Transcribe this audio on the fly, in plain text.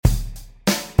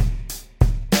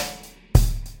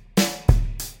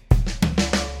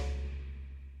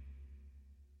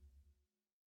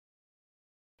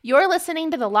You're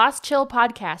listening to the Lost Chill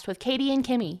podcast with Katie and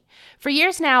Kimmy. For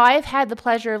years now, I have had the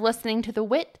pleasure of listening to the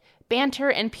wit,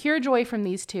 banter, and pure joy from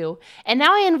these two, and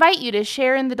now I invite you to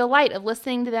share in the delight of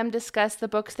listening to them discuss the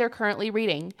books they're currently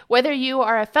reading. Whether you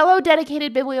are a fellow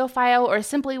dedicated bibliophile or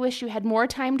simply wish you had more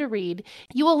time to read,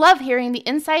 you will love hearing the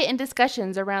insight and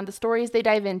discussions around the stories they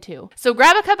dive into. So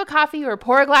grab a cup of coffee or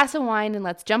pour a glass of wine and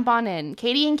let's jump on in.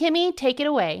 Katie and Kimmy, take it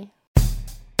away.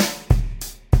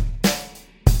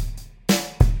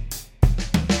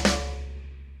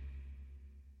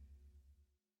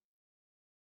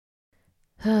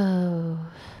 Oh,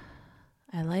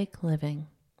 I like living.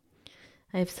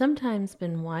 I have sometimes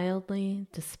been wildly,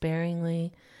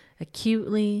 despairingly,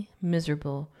 acutely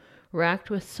miserable,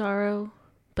 racked with sorrow,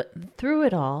 but through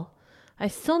it all, I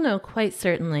still know quite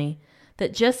certainly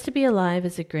that just to be alive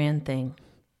is a grand thing.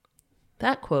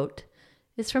 That quote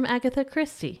is from Agatha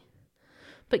Christie.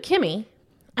 But Kimmy,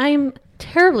 I am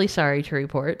terribly sorry to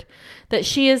report that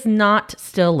she is not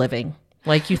still living,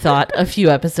 like you thought a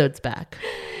few episodes back.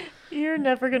 You're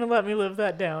never going to let me live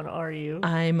that down, are you?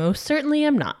 I most certainly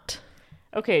am not.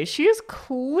 Okay, she is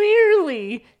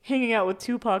clearly hanging out with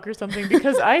Tupac or something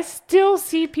because I still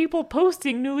see people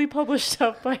posting newly published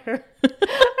stuff by her.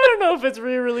 I don't know if it's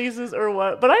re-releases or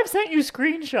what, but I've sent you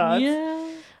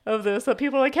screenshots of this that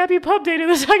people are like, happy pub day to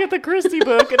this Agatha Christie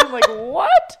book. And I'm like,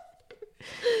 what?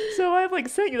 So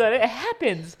I've sent you that. It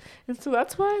happens. And so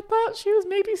that's why I thought she was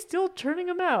maybe still churning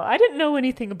them out. I didn't know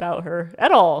anything about her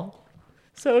at all.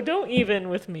 So don't even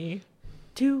with me.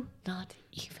 Do not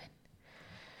even.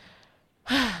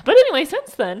 But anyway,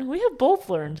 since then, we have both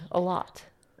learned a lot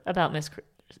about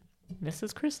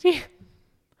Mrs. Christie.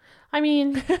 I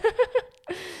mean...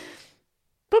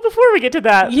 But before we get to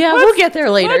that... Yeah, we'll get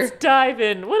there later. Let's dive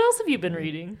in. What else have you been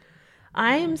reading?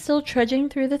 I am still trudging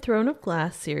through the Throne of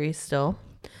Glass series still.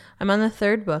 I'm on the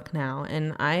third book now,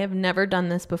 and I have never done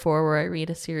this before where I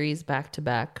read a series back to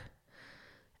back.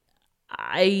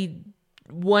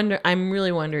 I'm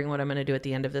really wondering what I'm going to do at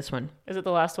the end of this one. Is it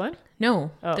the last one?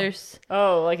 No, there's...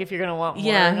 Oh, like if you're going to want more.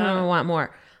 Yeah, I'm going to want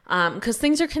more. Because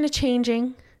things are kind of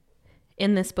changing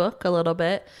in this book a little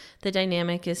bit. The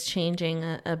dynamic is changing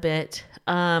a bit.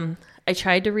 I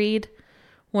tried to read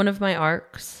one of my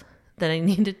arcs that I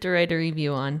needed to write a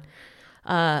review on.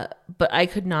 But I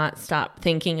could not stop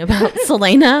thinking about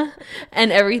Selena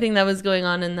and everything that was going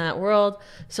on in that world.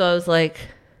 So I was like,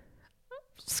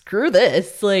 screw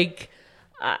this.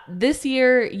 This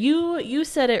year, you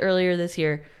said it earlier this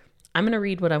year, I'm going to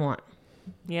read what I want.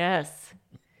 Yes.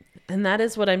 And that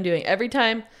is what I'm doing. Every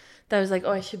time that I was like,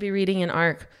 oh, I should be reading an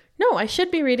arc. No, I should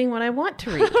be reading what I want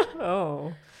to read.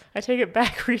 Oh, I take it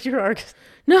back. Read your arcs.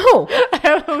 No. I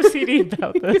have OCD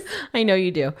about this. I know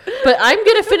you do. But I'm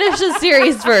going to finish the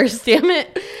series first, damn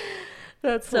it.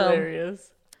 That's hilarious.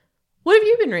 What have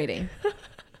you been reading?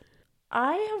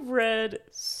 I have read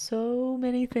so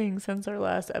many things since our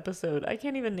last episode. I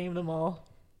can't even name them all,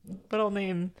 but I'll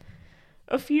name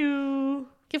a few.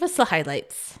 Give us the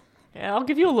highlights. Yeah, I'll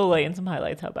give you a low light and some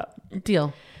highlights. How about?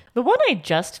 Deal. The one I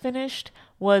just finished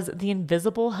was The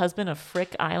Invisible Husband of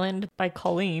Frick Island by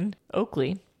Colleen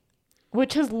Oakley,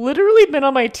 which has literally been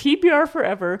on my TBR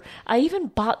forever. I even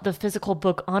bought the physical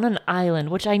book on an island,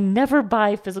 which I never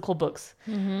buy physical books.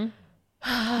 Mm-hmm.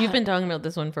 You've been talking about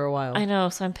this one for a while. I know,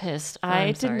 so I'm pissed.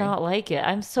 I did not like it.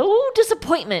 I'm so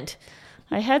disappointed.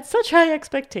 I had such high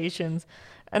expectations,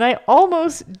 and I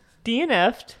almost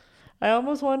DNF'd. I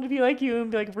almost wanted to be like you and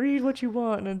be like, read what you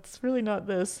want, and it's really not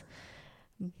this.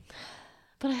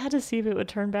 But I had to see if it would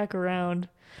turn back around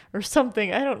or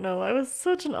something. I don't know. I was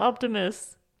such an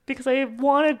optimist because I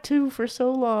wanted to for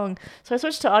so long. So I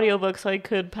switched to audiobooks so I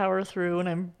could power through,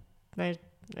 and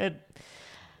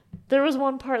there was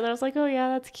one part that I was like, oh yeah,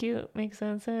 that's cute. Makes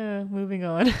sense. Moving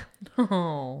on.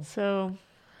 Oh. So.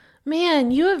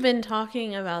 Man, you have been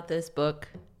talking about this book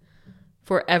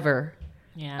forever.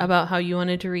 Yeah. About how you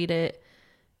wanted to read it.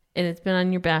 And it's been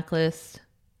on your backlist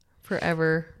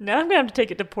forever. Now I'm going to have to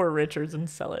take it to Poor Richards and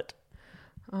sell it.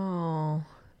 Oh,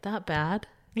 that bad?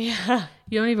 Yeah.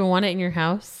 You don't even want it in your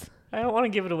house? I don't want to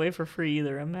give it away for free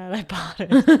either. I'm mad I bought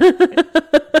it.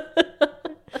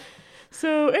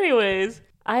 So anyways,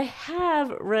 I have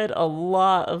read a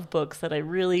lot of books that I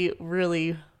really,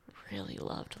 really, really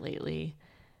loved lately.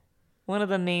 One of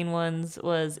the main ones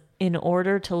was In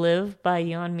Order to Live by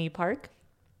Yeonmi Park.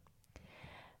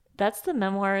 That's the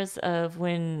memoirs of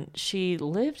when she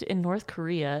lived in North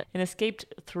Korea and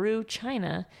escaped through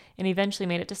China and eventually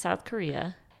made it to South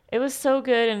Korea. It was so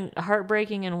good and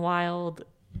heartbreaking and wild.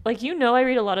 I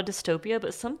read a lot of dystopia,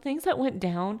 but some things that went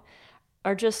down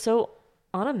are just so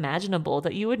unimaginable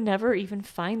that you would never even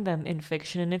find them in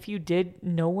fiction. And if you did,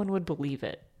 no one would believe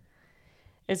it.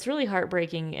 It's really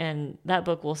heartbreaking, and that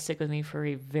book will stick with me for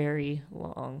a very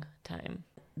long time.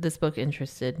 This book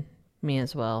interested me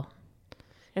as well.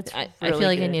 I Really feel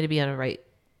like I good. need to be on a right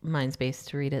mind space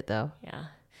to read it, though. Yeah.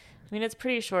 I mean, it's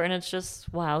pretty short, and it's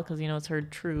just wild because, it's her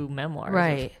true memoirs.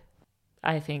 Right.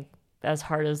 I think as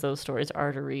hard as those stories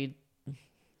are to read,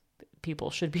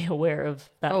 people should be aware of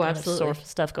that kind of sort of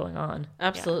stuff going on.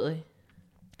 Absolutely.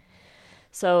 Yeah.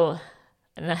 So,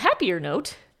 on a happier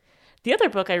note, the other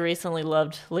book I recently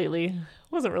loved lately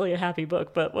wasn't really a happy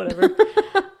book, but whatever.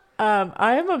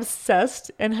 I am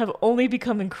obsessed and have only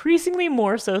become increasingly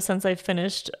more so since I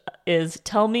finished is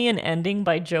Tell Me an Ending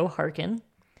by Joe Harkin.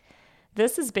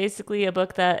 This is basically a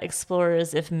book that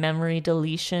explores if memory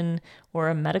deletion were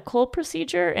a medical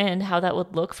procedure and how that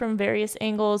would look from various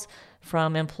angles,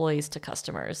 from employees to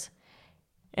customers.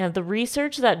 And the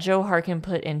research that Joe Harkin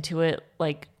put into it,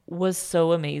 was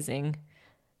so amazing.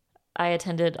 I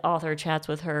attended author chats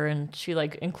with her, and she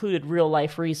included real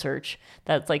life research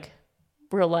that's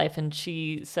real life, and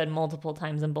she said multiple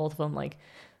times in both of them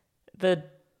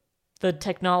the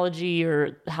technology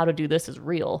or how to do this is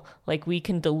real. We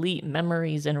can delete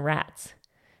memories in rats,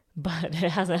 but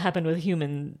it hasn't happened with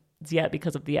humans yet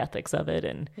because of the ethics of it.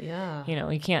 And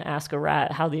you can't ask a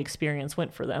rat how the experience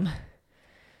went for them,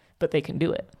 but they can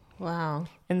do it. Wow.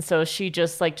 And so she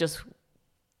just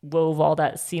wove all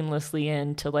that seamlessly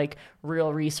into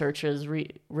real researches,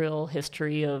 real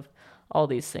history of all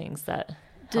these things that.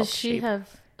 Does she have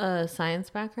a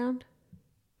science background?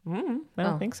 I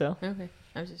don't think so. Okay.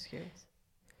 I was just curious.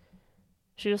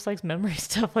 She just likes memory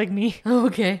stuff like me. Oh,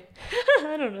 okay.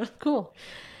 I don't know. Cool.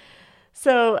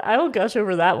 So I will gush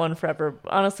over that one forever.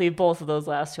 Honestly, both of those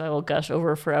last two I will gush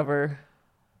over forever.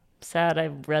 Sad I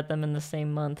read them in the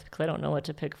same month because I don't know what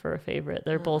to pick for a favorite.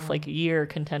 They're both year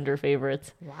contender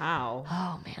favorites. Wow.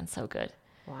 Oh, man, so good.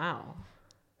 Wow.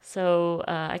 So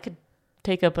I could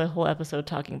take up a whole episode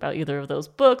talking about either of those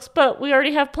books, but we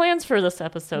already have plans for this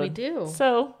episode. We do.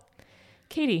 So,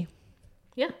 Katie.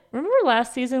 Yeah. Remember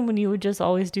last season when you would just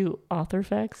always do author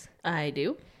facts? I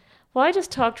do. Well, I just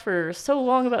talked for so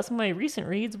long about some of my recent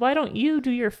reads. Why don't you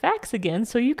do your facts again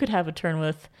so you could have a turn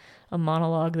with a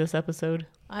monologue this episode?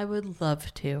 I would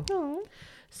love to. Oh.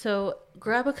 So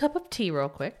grab a cup of tea real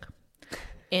quick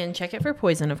and check it for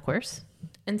poison, of course,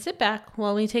 and sit back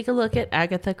while we take a look at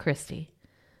Agatha Christie.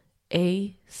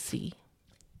 AC.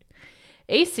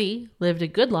 AC lived a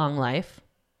good long life,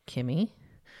 Kimmy,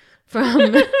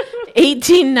 from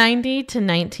 1890 to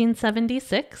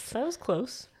 1976. That was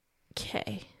close.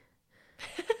 Okay.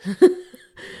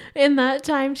 In that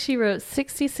time, she wrote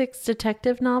 66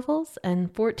 detective novels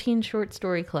and 14 short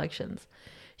story collections.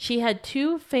 She had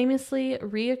two famously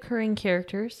reoccurring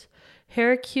characters,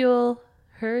 Hercule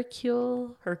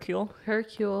Pyro.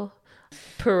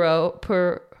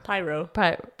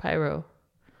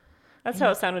 That's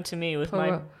how it sounded to me with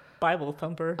my Bible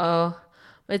thumper. Oh,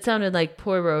 it sounded like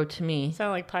Poirot to me. It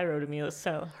sounded like Pyro to me. It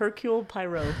sounded Hercule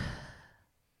Pyro.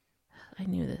 I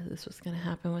knew that this was going to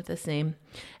happen with this name.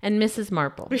 And Mrs.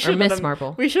 Marple. Or Miss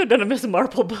Marple. We should have done a Miss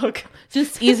Marple book.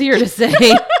 Just easier to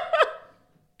say.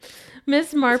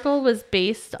 Miss Marple was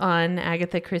based on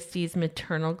Agatha Christie's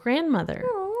maternal grandmother.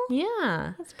 Aww.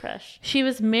 Yeah. That's fresh. She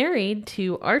was married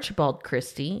to Archibald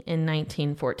Christie in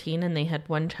 1914, and they had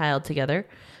one child together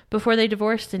before they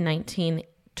divorced in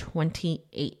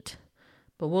 1928.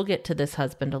 But we'll get to this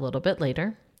husband a little bit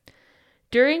later.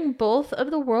 During both of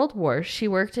the World Wars, she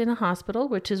worked in a hospital,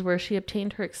 which is where she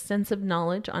obtained her extensive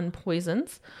knowledge on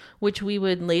poisons, which we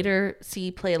would later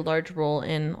see play a large role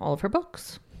in all of her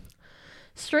books.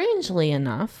 Strangely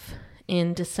enough,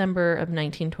 in December of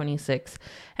 1926,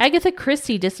 Agatha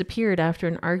Christie disappeared after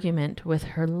an argument with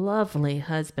her lovely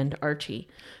husband, Archie,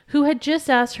 who had just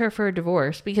asked her for a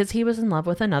divorce because he was in love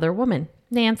with another woman,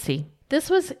 Nancy. This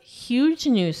was a huge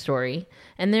news story,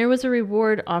 and there was a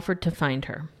reward offered to find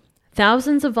her.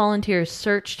 Thousands of volunteers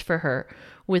searched for her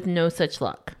with no such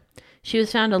luck. She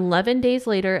was found 11 days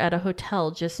later at a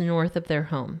hotel just north of their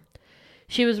home.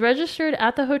 She was registered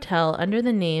at the hotel under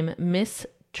the name Miss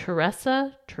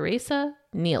Teresa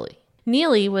Neely.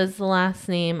 Neely was the last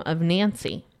name of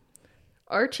Nancy,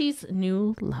 Archie's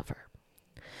new lover.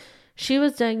 She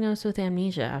was diagnosed with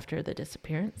amnesia after the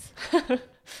disappearance.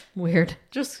 Weird.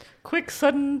 Just quick,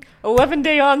 sudden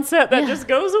 11-day onset that just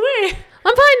goes away.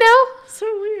 I'm fine now. So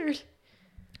weird.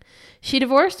 She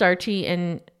divorced Archie,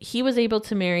 and he was able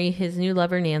to marry his new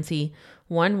lover, Nancy,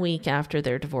 1 week after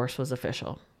their divorce was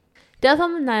official. Death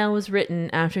on the Nile was written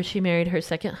after she married her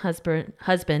second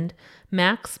husband,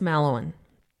 Max Mallowan,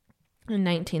 in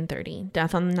 1930.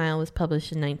 Death on the Nile was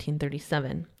published in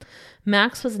 1937.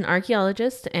 Max was an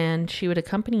archaeologist, and she would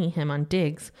accompany him on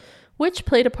digs, which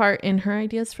played a part in her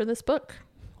ideas for this book.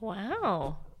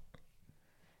 Wow.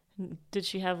 Did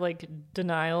she have like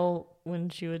denial when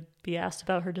she would be asked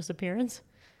about her disappearance?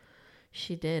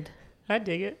 She did. I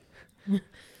dig it.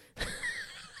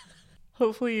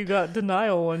 Hopefully you got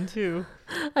denial one too.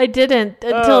 I didn't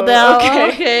until now.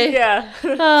 Okay. Yeah.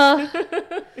 I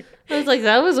was like,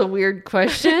 that was a weird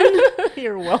question.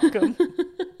 You're welcome.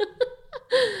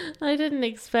 I didn't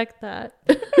expect that.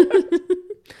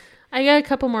 I got a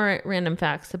couple more random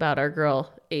facts about our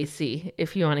girl AC,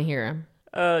 if you want to hear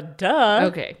them. Duh.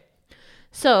 Okay.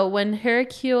 So when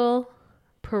Hercule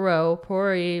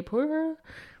Poirot,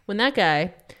 when that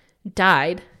guy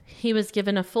died, he was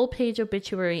given a full-page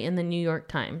obituary in the New York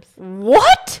Times.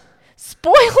 What?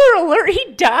 Spoiler alert,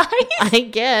 he dies? I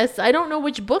guess. I don't know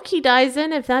which book he dies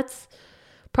in, if that's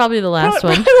probably the last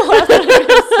one. The last one in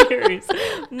the series.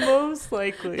 Most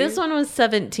likely. This one was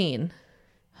 17.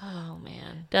 Oh,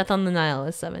 man. Death on the Nile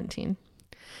is 17.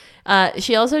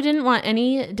 She also didn't want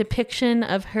any depiction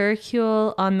of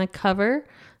Hercule on the cover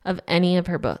of any of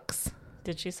her books.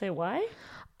 Did she say why?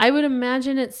 I would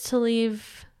imagine it's to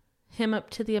leave him up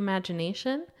to the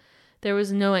imagination. There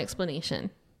was no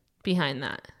explanation behind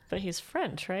that. But he's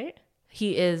French, right?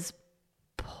 He is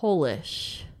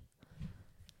Polish.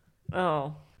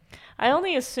 Oh. I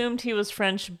only assumed he was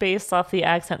French based off the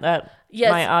accent that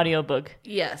my audiobook.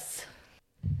 Yes.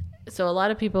 So a lot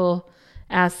of people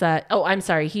ask that. Oh, I'm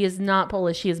sorry. He is not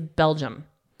Polish. He is Belgian.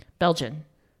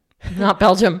 Not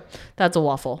Belgium. That's a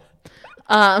waffle.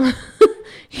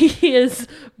 He is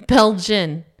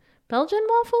Belgian. Belgian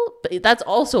waffle? That's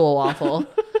also a waffle.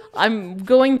 I'm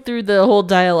going through the whole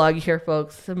dialogue here,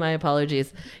 folks. My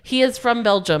apologies. He is from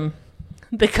Belgium,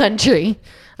 the country.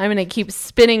 I'm going to keep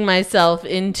spinning myself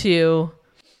into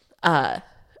a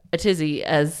tizzy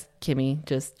as Kimmy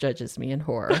just judges me in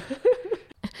horror.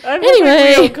 Anyway,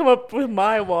 we don't come up with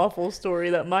my waffle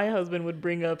story that my husband would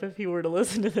bring up if he were to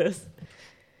listen to this.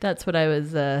 That's what I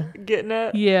was getting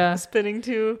at. Yeah. Spinning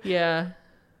to. Yeah.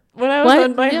 When I was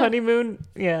on my honeymoon,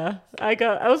 I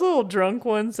was a little drunk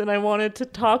once and I wanted to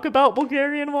talk about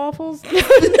Bulgarian waffles. No,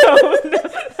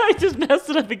 I just messed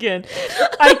it up again.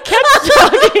 I kept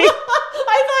talking.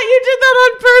 I thought you did that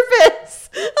on purpose.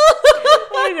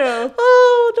 I know.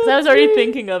 Oh, I was already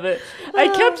thinking of it.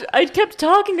 I kept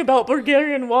talking about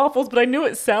Bulgarian waffles, but I knew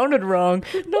it sounded wrong.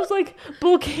 And I was like,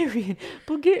 Bulgarian.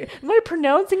 Am I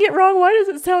pronouncing it wrong? Why does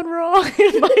it sound wrong?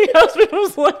 And my husband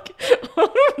was like, I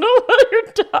don't know what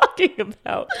you're talking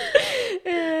about.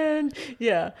 And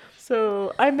yeah,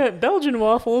 so I meant Belgian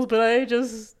waffles, but I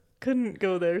just couldn't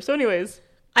go there. So anyways.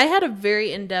 I had a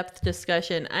very in-depth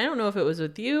discussion. I don't know if it was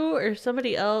with you or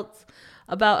somebody else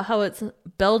about how it's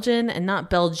Belgian and not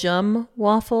Belgium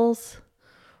waffles.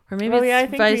 Or maybe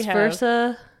it's vice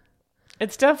versa.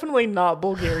 It's definitely not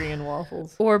Bulgarian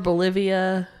waffles. Or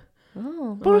Bolivia.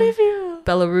 Oh, Bolivia.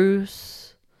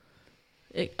 Belarus.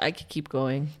 I could keep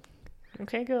going.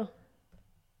 Okay, go.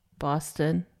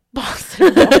 Boston. Waffles.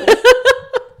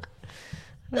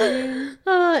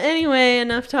 Anyway,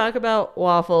 enough talk about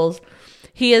waffles.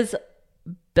 He is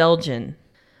Belgian.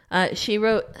 She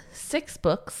wrote 6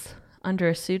 books under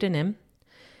a pseudonym,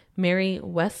 Mary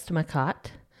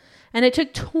Westmacott, and it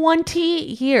took 20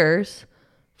 years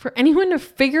for anyone to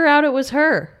figure out it was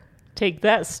her. Take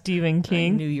that, Stephen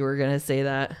King. I knew you were going to say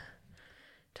that.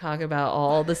 Talk about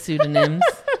all the pseudonyms.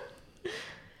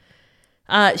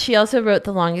 She also wrote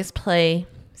the longest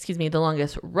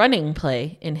running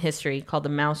play in history called The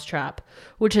Mousetrap,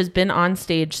 which has been on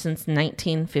stage since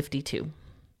 1952.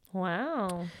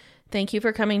 Wow. Thank you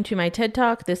for coming to my TED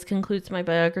Talk. This concludes my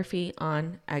biography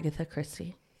on Agatha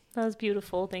Christie. That was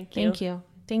beautiful. Thank you.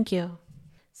 Thank you.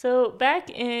 So back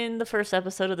in the first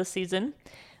episode of the season,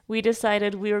 we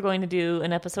decided we were going to do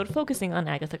an episode focusing on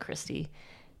Agatha Christie.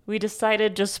 We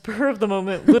decided just spur of the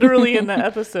moment, literally in that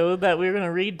episode, that we were going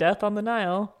to read Death on the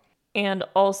Nile, and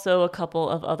also a couple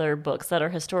of other books that are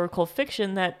historical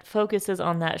fiction that focuses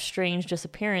on that strange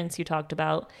disappearance you talked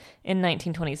about in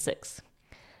 1926.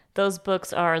 Those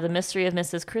books are The Mystery of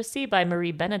Mrs. Christie by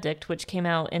Marie Benedict, which came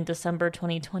out in December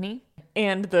 2020,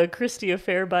 and The Christie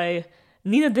Affair by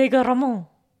Nina de Garamond.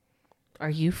 Are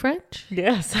you French?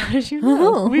 Yes, how did you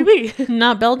know? Oui, oui.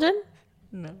 Not Belgian?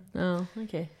 No. Oh,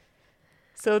 okay.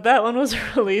 So that one was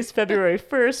released February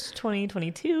 1st,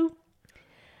 2022.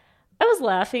 I was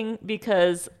laughing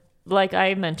because, like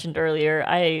I mentioned earlier,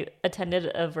 I attended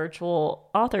a virtual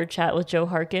author chat with Joe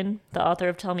Harkin, the author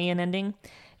of Tell Me an Ending,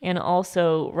 and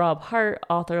also Rob Hart,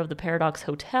 author of The Paradox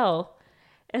Hotel.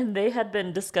 And they had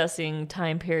been discussing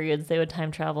time periods they would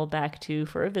time travel back to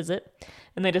for a visit.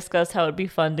 And they discussed how it'd be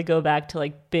fun to go back to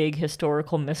like big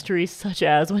historical mysteries, such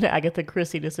as when Agatha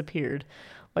Christie disappeared,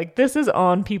 Like, this is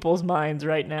on people's minds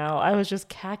right now. I was just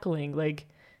cackling. Like,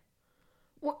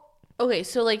 Okay,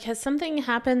 so like, has something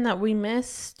happened that we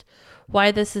missed?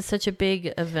 Why this is such a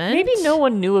big event? maybe no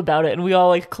one knew about it, and we all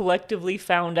like collectively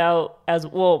found out as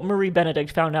well. Marie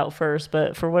Benedict found out first,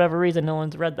 but for whatever reason, no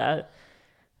one's read that.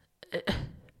 But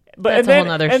That's a whole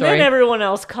nother and then story. everyone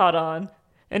else caught on,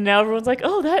 and now everyone's like,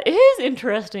 "Oh, that is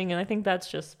interesting," and I think that's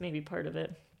just maybe part of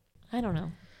it. I don't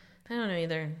know I don't know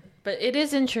either, but it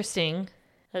is interesting.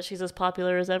 that she's as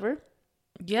popular as ever.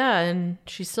 Yeah, and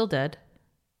she's still dead.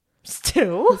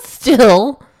 Still.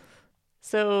 Still.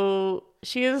 So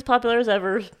she is as popular as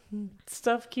ever.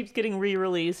 Stuff keeps getting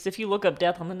re-released. If you look up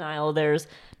Death on the Nile, there's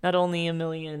not only a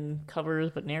million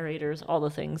covers, but narrators, all the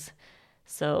things.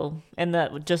 So, and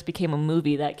that just became a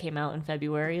movie that came out in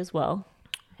February as well.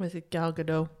 Was it Gal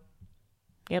Gadot?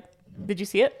 Yep. Did you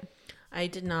see it? I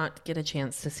did not get a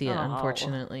chance to see it, Oh.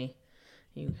 unfortunately.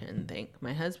 You can thank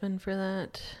my husband for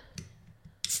that.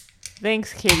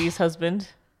 Thanks, Katie's husband.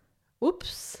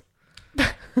 Whoops.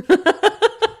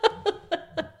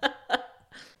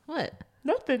 What?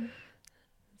 Nothing.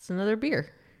 It's another beer.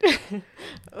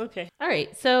 Okay. All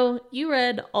right, so you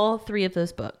read all 3 of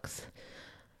those books.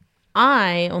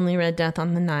 I only read Death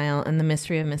on the Nile and The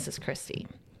Mystery of Mrs. Christie.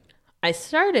 I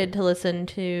started to listen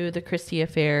to The Christie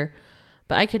Affair,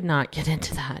 but I could not get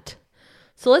into that.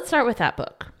 So let's start with that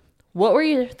book. What were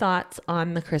your thoughts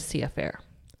on The Christie Affair?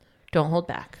 Don't hold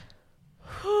back.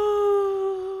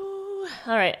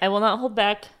 All right, I will not hold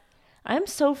back. I'm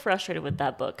so frustrated with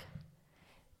that book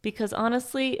because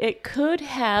honestly, it could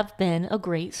have been a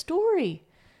great story.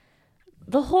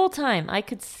 The whole time I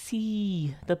could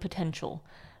see the potential,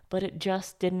 but it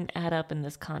just didn't add up in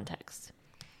this context.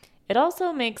 It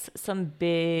also makes some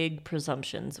big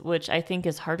presumptions, which I think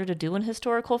is harder to do in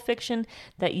historical fiction,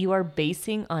 that you are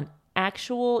basing on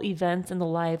actual events in the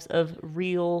lives of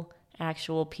real,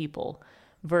 actual people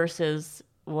versus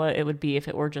what it would be if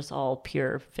it were just all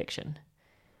pure fiction.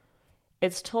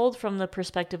 It's told from the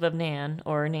perspective of Nan,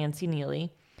 or Nancy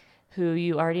Neely, who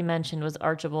you already mentioned was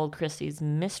Archibald Christie's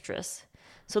mistress.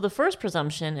 So the first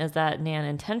presumption is that Nan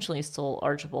intentionally stole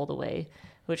Archibald away,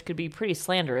 which could be pretty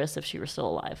slanderous if she were still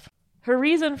alive. Her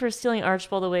reason for stealing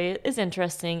Archibald away is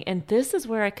interesting, and this is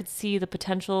where I could see the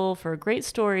potential for a great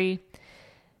story.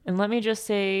 And let me just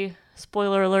say,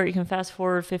 spoiler alert, you can fast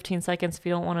forward 15 seconds if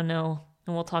you don't want to know,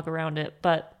 and we'll talk around it.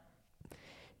 But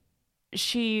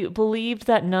she believed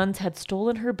that nuns had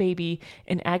stolen her baby,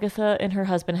 and Agatha and her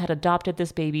husband had adopted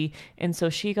this baby, and so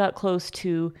she got close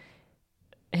to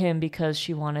him because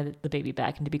she wanted the baby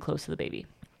back and to be close to the baby.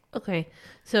 Okay,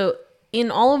 so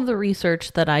in all of the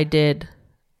research that I did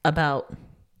about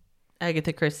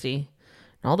Agatha Christie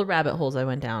and all the rabbit holes I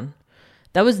went down,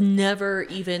 that was never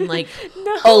even like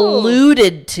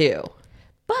alluded to.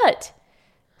 But,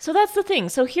 so that's the thing.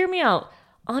 So hear me out.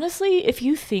 Honestly, if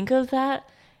you think of that,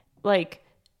 like,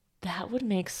 that would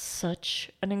make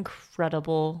such an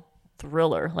incredible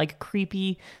thriller, like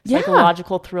creepy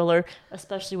psychological thriller,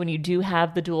 especially when you do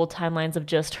have the dual timelines of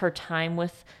just her time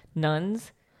with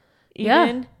nuns,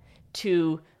 even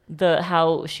to the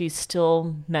how she's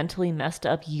still mentally messed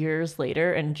up years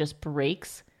later and just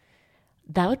breaks.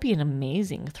 That would be an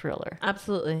amazing thriller.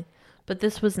 Absolutely. But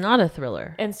this was not a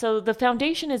thriller. And so the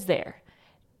foundation is there.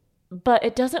 But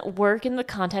it doesn't work in the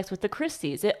context with the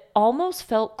Christies. It almost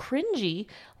felt cringy,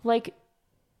 like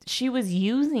she was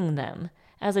using them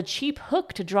as a cheap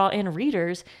hook to draw in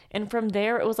readers. And from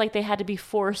there, it was like they had to be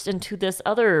forced into this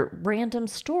other random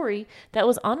story that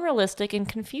was unrealistic and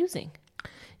confusing.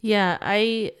 Yeah,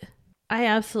 I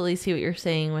absolutely see what you're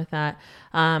saying with that.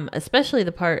 Especially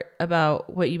the part about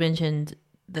what you mentioned,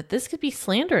 that this could be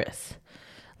slanderous.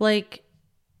 Like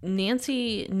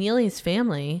Nancy Neely's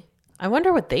family, I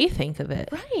wonder what they think of it.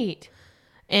 Right.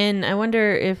 And I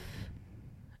wonder if,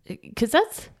 because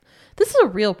this is a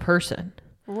real person.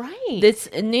 Right.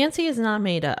 Nancy is not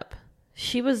made up.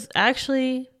 She was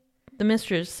actually the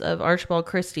mistress of Archibald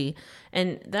Christie,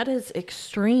 and that is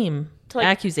extreme To like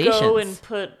accusations. go and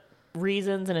put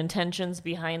reasons and intentions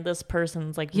behind this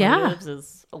person's like motives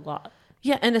is a lot.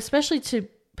 Yeah, and especially to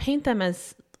paint them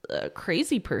as a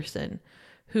crazy person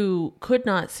who could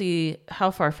not see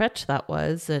how far-fetched that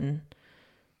was, and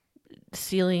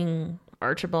stealing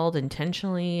Archibald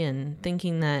intentionally and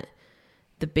thinking that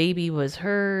the baby was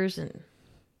hers, and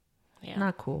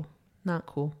not cool. Not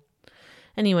cool.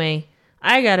 Anyway,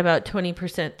 I got about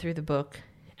 20% through the book,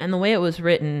 and the way it was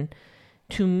written,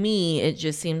 to me, it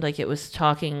just seemed like it was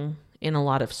talking in a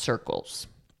lot of circles.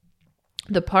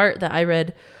 The part that I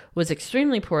read was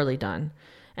extremely poorly done.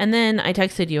 And then I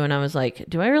texted you and I was like,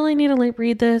 do I really need to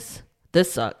read this?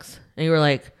 This sucks. And you were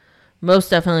like, most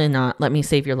definitely not. Let me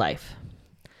save your life.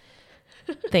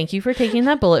 Thank you for taking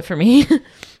that bullet for me.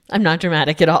 I'm not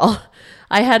dramatic at all.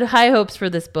 I had high hopes for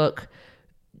this book.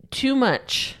 Too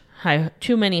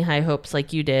many high hopes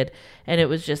like you did. And it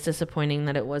was just disappointing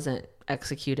that it wasn't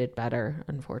executed better,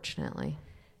 unfortunately.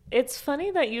 It's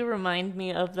funny that you remind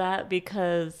me of that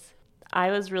because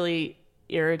I was really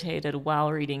irritated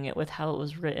while reading it with how it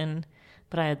was written,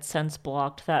 but I had since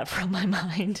blocked that from my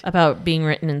mind. About being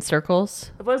written in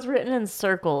circles? It was written in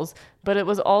circles, but it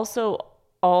was also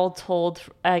all told,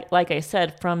 like I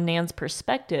said, from Nan's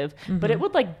perspective, but it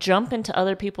would like jump into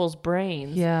other people's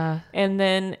brains. Yeah. And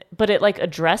then, but it like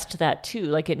addressed that too.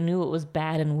 Like it knew it was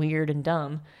bad and weird and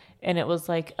dumb. And it was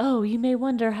like, oh, you may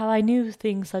wonder how I knew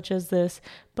things such as this,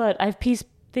 but I've pieced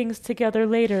things together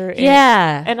later. And,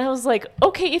 yeah. And I was like,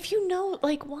 okay, if you know,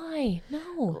 like, why?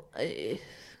 No.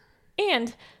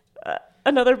 And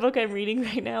another book I'm reading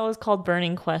right now is called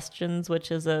Burning Questions,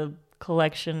 which is a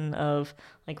collection of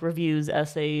like reviews,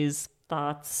 essays,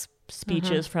 thoughts,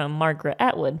 speeches from Margaret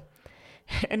Atwood.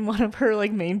 And one of her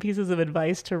like main pieces of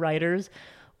advice to writers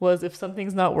was if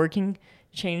something's not working,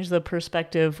 change the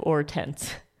perspective or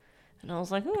tense. And I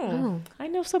was like, I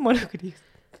know someone who could use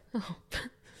it. Oh.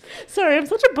 Sorry, I'm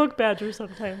such a book badger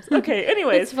sometimes. Okay,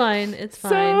 anyways. It's fine. It's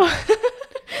fine. So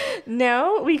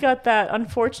now we got that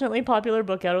unfortunately popular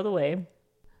book out of the way.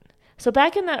 So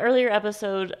back in that earlier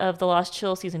episode of The Lost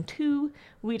Chill Season 2,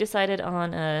 we decided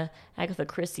on a Agatha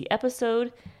Christie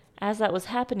episode. As that was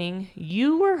happening,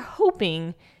 you were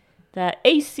hoping that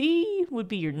AC would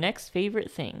be your next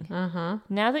favorite thing.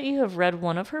 Now that you have read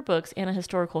one of her books and a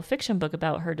historical fiction book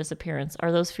about her disappearance,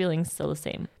 are those feelings still the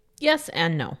same? Yes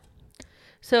and no.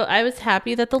 So I was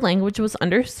happy that the language was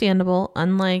understandable,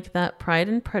 unlike that Pride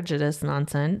and Prejudice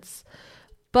nonsense.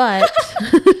 But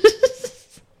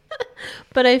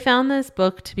but I found this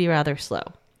book to be rather slow.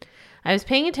 I was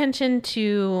paying attention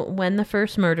to when the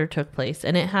first murder took place,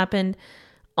 and it happened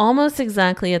almost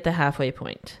exactly at the halfway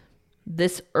point.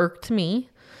 This irked me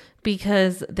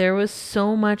because there was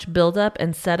so much buildup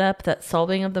and setup that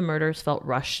solving of the murders felt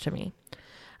rushed to me.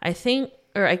 I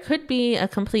could be a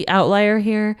complete outlier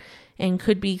here and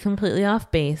could be completely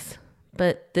off base,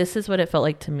 but this is what it felt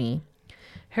like to me.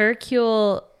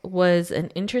 Hercule was an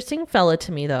interesting fella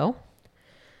to me, though.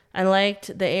 I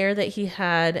liked the air that he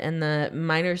had and the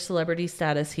minor celebrity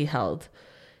status he held.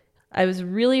 I was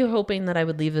really hoping that I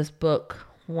would leave this book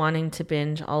wanting to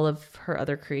binge all of her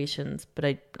other creations, but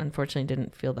I unfortunately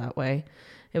didn't feel that way.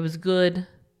 It was good,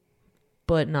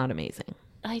 but not amazing.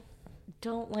 I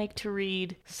don't like to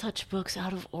read such books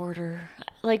out of order.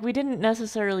 Like, we didn't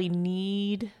necessarily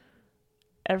need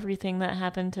everything that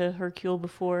happened to Hercule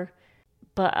before,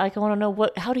 but like, I want to know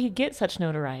how did he get such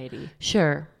notoriety?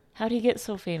 Sure. How did he get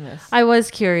so famous? I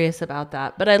was curious about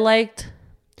that, but I liked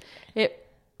it.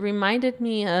 Reminded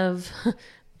me of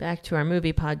back to our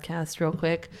movie podcast real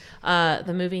quick.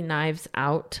 The movie Knives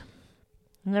Out.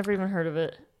 Never even heard of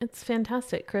it. It's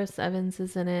fantastic. Chris Evans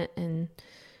is in it, and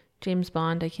James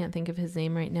Bond. I can't think of his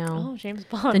name right now. Oh, James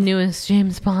Bond. The newest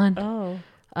James Bond. Oh.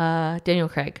 Daniel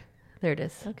Craig. There it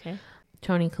is. Okay.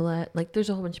 Toni Collette. Like, there's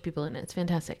a whole bunch of people in it. It's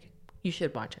fantastic. You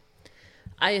should watch it.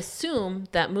 I assume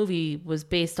that movie was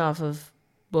based off of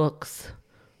books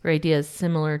or ideas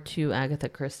similar to Agatha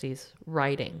Christie's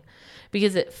writing,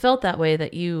 because it felt that way,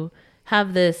 that you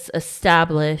have this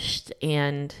established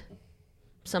and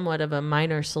somewhat of a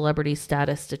minor celebrity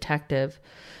status detective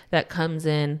that comes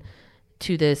in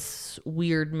to this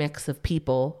weird mix of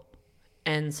people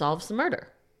and solves the murder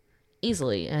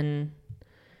easily, and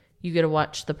you get to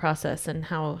watch the process and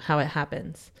how it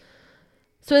happens.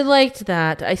 So I liked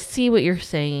that. I see what you're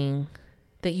saying,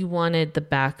 that you wanted the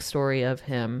backstory of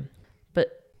him,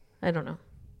 but I don't know.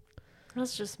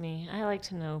 That's just me. I like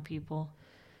to know people.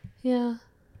 Yeah.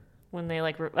 When they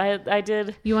like, I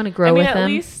did. You want to grow with them? At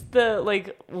least the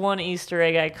like one Easter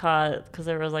egg I caught, because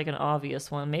there was like an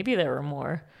obvious one. Maybe there were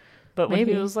more. But when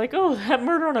he was like, oh, that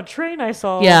murder on a train I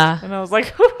saw. Yeah. And I was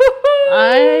like,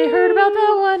 I heard about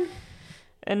that one.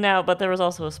 And now, but there was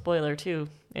also a spoiler too,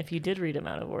 if you did read them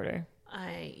out of order.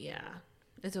 Yeah.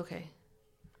 It's okay.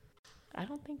 I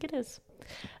don't think it is.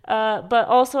 But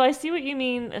also, I see what you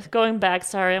mean. Going back,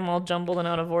 sorry, I'm all jumbled and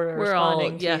out of order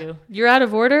responding to you. You're out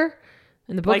of order?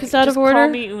 And the book like, is out of order? Call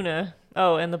me Una.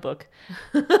 Oh, and the book.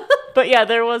 But yeah,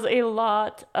 there was a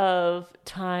lot of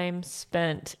time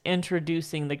spent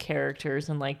introducing the characters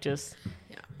and like just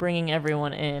bringing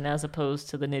everyone in, as opposed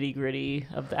to the nitty gritty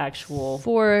of the actual.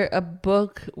 For a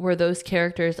book where those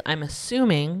characters, I'm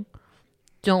assuming,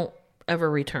 don't ever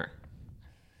return.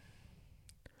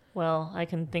 Well, I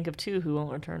can think of two who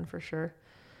won't return for sure.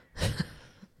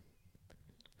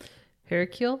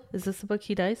 Hercule? Is this the book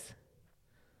he dies?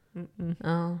 Mm-mm.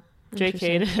 Oh,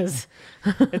 J.K.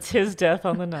 it's his death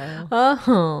on the Nile.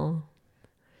 Oh.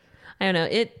 I don't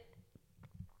know.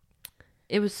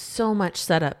 It was so much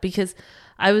setup because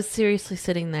I was seriously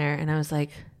sitting there and I was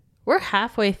like, we're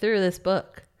halfway through this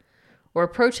book. Or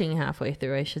approaching halfway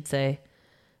through, I should say.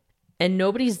 And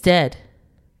nobody's dead.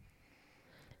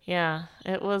 Yeah,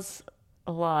 it was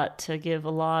a lot to give a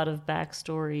lot of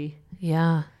backstory.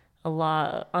 Yeah. A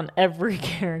lot on every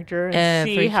character and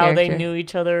see how they knew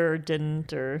each other or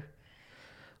didn't, or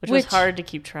which was hard to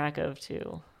keep track of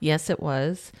too. Yes, it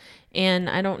was. And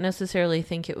I don't necessarily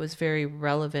think it was very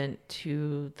relevant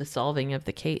to the solving of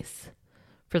the case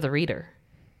for the reader.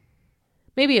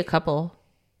 Maybe a couple,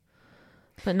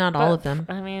 but not all of them.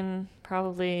 I mean,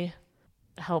 probably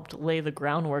helped lay the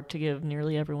groundwork to give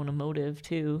nearly everyone a motive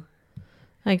too.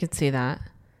 I could see that.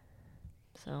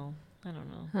 So, I don't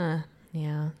know.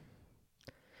 Yeah.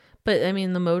 But, I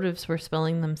mean, the motives were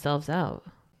spelling themselves out.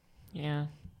 Yeah.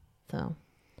 So,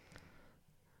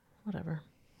 whatever.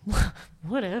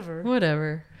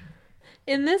 Whatever.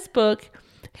 In this book,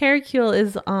 Hercule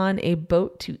is on a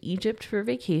boat to Egypt for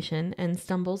vacation and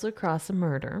stumbles across a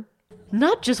murder.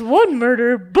 Not just one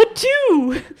murder, but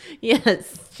two!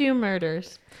 Yes, 2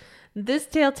 murders. This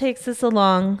tale takes us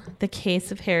along the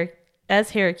case of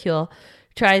as Hercule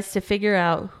tries to figure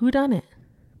out who done it.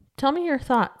 Tell me your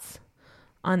thoughts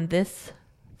on this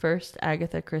first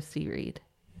Agatha Christie read,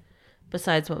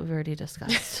 besides what we've already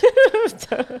discussed.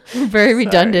 Very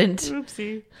redundant.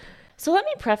 Oopsie. So let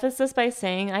me preface this by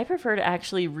saying I prefer to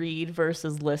actually read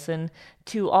versus listen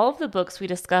to all of the books we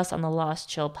discuss on the Lost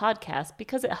Chill podcast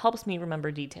because it helps me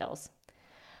remember details.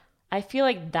 I feel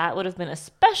like that would have been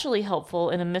especially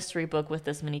helpful in a mystery book with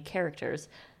this many characters,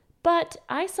 but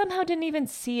I somehow didn't even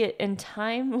see it in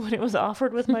time when it was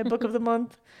offered with my book of the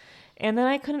month. And then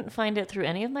I couldn't find it through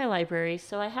any of my libraries,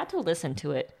 so I had to listen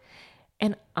to it.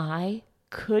 And I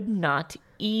could not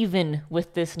even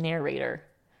with this narrator.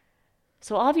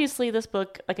 So obviously this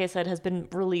book, like I said, has been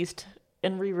released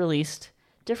and re-released.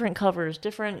 Different covers,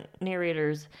 different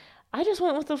narrators. I just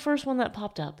went with the first one that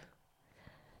popped up.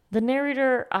 The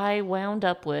narrator I wound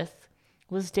up with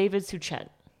was David Suchet.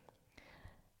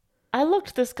 I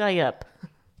looked this guy up.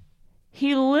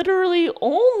 He literally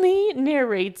only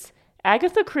narrates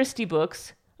Agatha Christie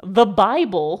books, the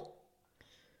Bible,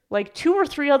 like 2 or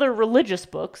 3 other religious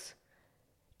books,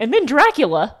 and then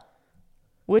Dracula,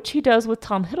 which he does with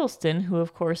Tom Hiddleston, who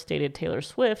of course dated Taylor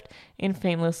Swift and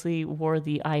famously wore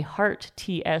the I Heart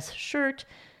TS shirt,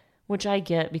 which I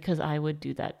get because I would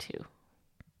do that too.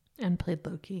 And played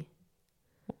Loki.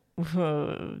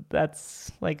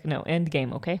 That's like, no, end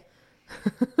game, okay?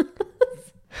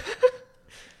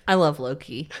 I love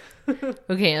Loki.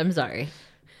 Okay, I'm sorry.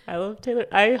 I love Taylor.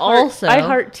 I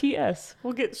Heart TS.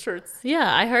 We'll get shirts.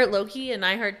 Yeah, I Heart Loki and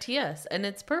I Heart TS, and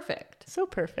it's perfect. So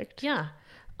perfect. Yeah.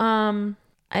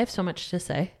 I have so much to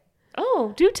say.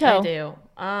 Oh, do tell.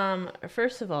 I do.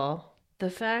 First of all, the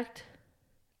fact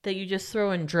that you just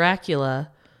throw in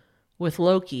Dracula with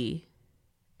Loki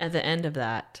at the end of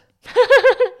that.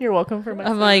 You're welcome for my I'm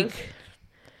service. like,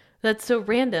 that's so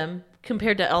random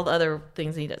compared to all the other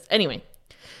things he does. Anyway,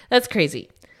 that's crazy.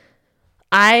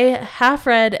 I half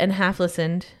read and half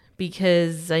listened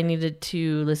because I needed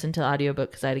to listen to the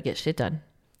audiobook because I had to get shit done.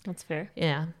 That's fair.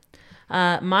 Yeah.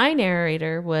 My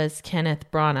narrator was Kenneth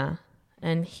Branagh,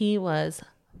 and he was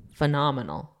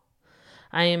phenomenal.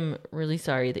 I am really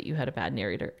sorry that you had a bad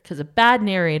narrator because a bad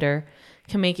narrator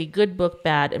can make a good book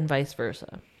bad and vice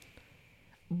versa.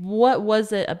 What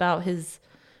was it about his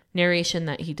narration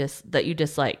that you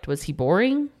disliked? Was he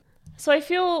boring? So I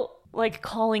feel like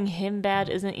calling him bad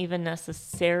isn't even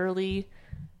necessarily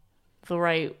the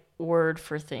right word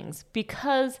for things,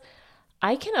 because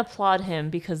I can applaud him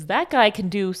because that guy can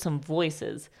do some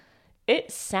voices. It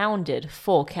sounded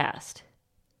full cast.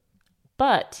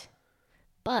 But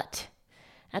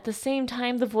at the same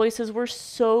time, the voices were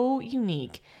so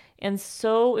unique and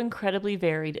so incredibly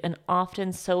varied and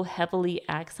often so heavily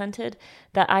accented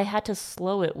that I had to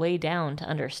slow it way down to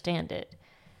understand it.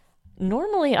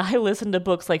 Normally, I listen to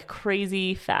books like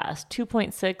crazy fast,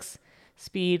 2.6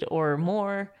 speed or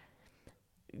more.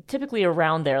 Typically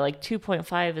around there, like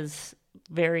 2.5 is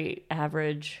very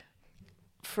average.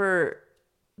 For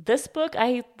this book,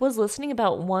 I was listening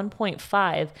about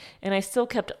 1.5, and I still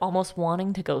kept almost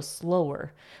wanting to go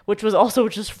slower, which was also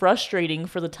just frustrating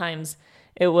for the times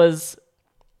it was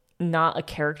not a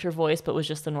character voice, but was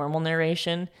just the normal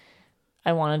narration.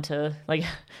 I wanted to,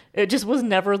 it just was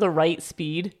never the right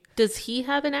speed. Does he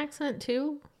have an accent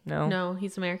too? No. No,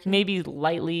 he's American. Maybe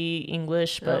lightly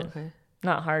English, but okay.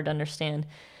 Not hard to understand.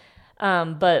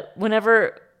 But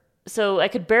so I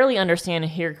could barely understand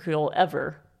Hercule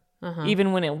ever.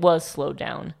 even when it was slowed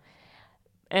down.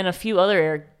 And a few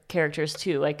other characters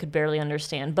too, I could barely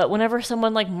understand. But whenever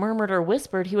someone like murmured or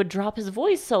whispered, he would drop his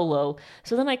voice so low,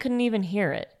 so then I couldn't even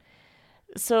hear it.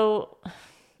 So,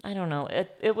 I don't know.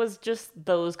 It was just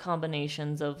those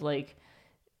combinations of like,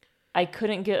 I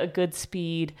couldn't get a good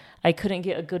speed, I couldn't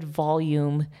get a good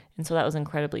volume, and so that was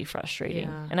incredibly frustrating.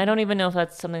 Yeah. And I don't even know if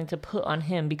that's something to put on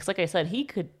him, because like I said, he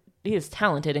is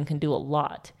talented and can do a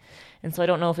lot. And so I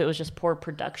don't know if it was just poor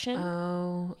production.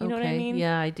 Oh, okay. You know what I mean?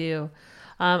 Yeah, I do.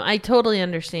 I totally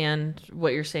understand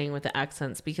what you're saying with the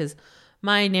accents, because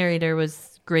my narrator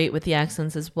was great with the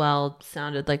accents as well.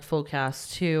 Sounded like full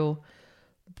cast too,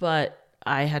 but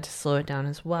I had to slow it down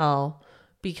as well,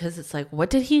 because it's like, what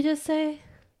did he just say?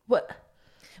 What?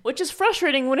 Which is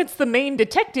frustrating when it's the main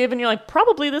detective and you're like,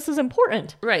 probably this is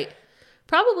important. Right.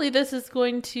 Probably this is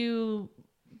going to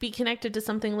be connected to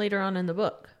something later on in the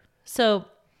book. So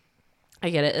I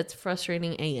get it. It's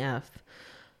frustrating AF.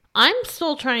 I'm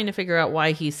still trying to figure out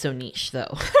why he's so niche,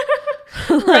 though.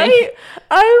 Right?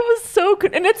 I was so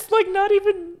good. And it's like not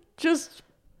even just,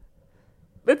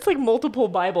 it's like multiple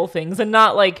Bible things, and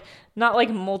not like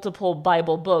multiple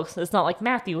Bible books. It's not like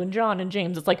Matthew and John and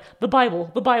James. It's like the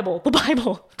Bible, the Bible, the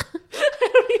Bible. I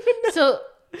don't even know. So,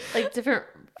 like different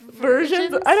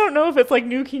Versions? I don't know if it's like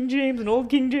New King James and Old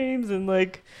King James, and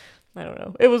like, I don't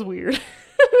know. It was weird.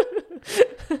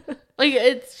 Like,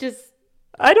 it's just,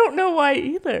 I don't know why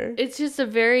either. it's just a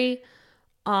very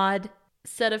odd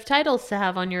set of titles to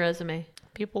have on your resume.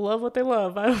 People love what they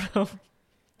love. I don't know.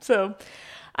 So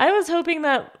I was hoping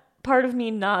that part of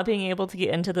me not being able to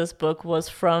get into this book was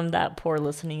from that poor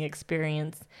listening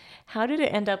experience. How did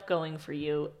it end up going for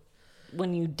you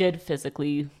when you did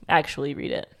physically actually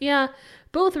read it? Yeah,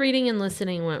 both reading and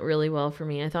listening went really well for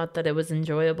me. I thought that it was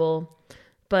enjoyable.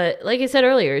 But like I said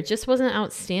earlier, it just wasn't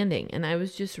outstanding. And I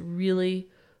was just really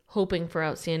hoping for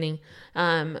outstanding.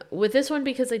 With this one,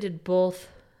 because I did both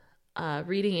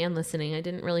reading and listening, I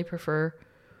didn't really prefer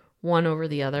one over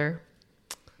the other.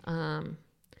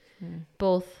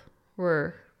 Both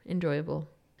were enjoyable.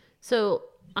 So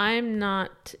I'm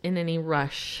not in any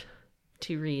rush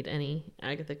to read any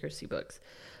Agatha Christie books.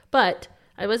 But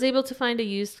I was able to find a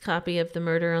used copy of The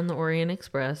Murder on the Orient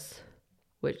Express,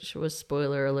 which was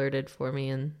spoiler alerted for me.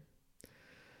 And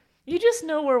You just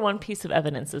know where one piece of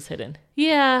evidence is hidden.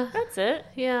 yeah, That's it.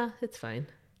 yeah, it's fine.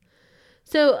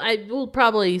 So I will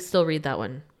probably still read that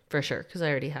one for sure, because I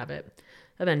already have it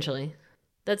eventually.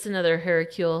 That's another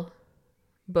Hercule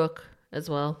book as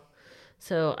well.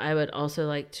 So I would also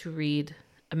like to read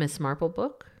a Miss Marple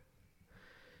book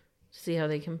to see how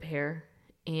they compare.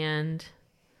 And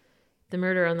The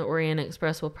Murder on the Orient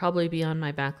Express will probably be on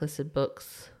my backlisted book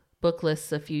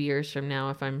lists a few years from now,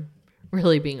 if I'm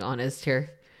really being honest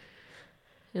here.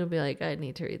 It'll be like, I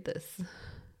need to read this.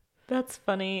 That's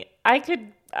funny. I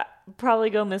could probably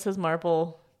go Mrs.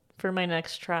 Marple for my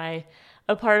next try.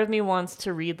 A part of me wants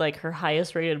to read like her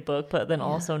highest rated book, but then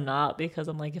also not, because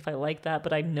I'm like, if I like that,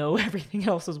 but I know everything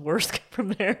else is worse from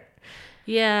there.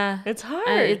 Yeah. It's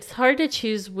hard. It's hard to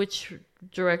choose which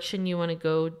direction you want to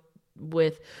go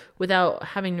with without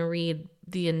having to read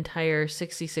the entire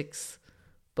 66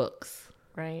 books.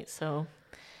 Right. So,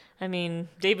 I mean,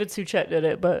 David Suchet did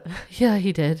it, but Yeah,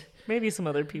 he did. maybe some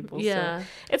other people. Yeah. So.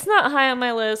 It's not high on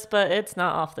my list, but it's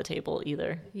not off the table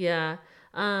either. Yeah.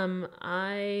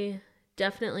 I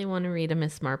definitely want to read a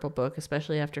Miss Marple book,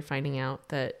 especially after finding out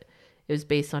that it was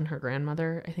based on her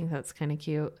grandmother. I think that's kind of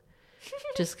cute.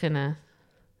 Just kind of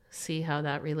see how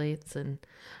that relates. And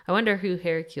I wonder who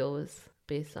Hercule was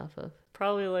based off of.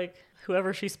 Probably like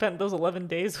whoever she spent those 11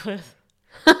 days with.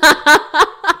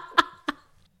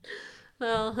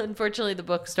 Well, unfortunately, the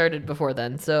book started before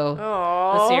then, so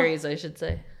Aww. the series, I should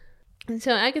say. And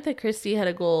so Agatha Christie had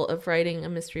a goal of writing a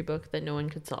mystery book that no one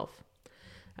could solve.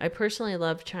 I personally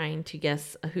love trying to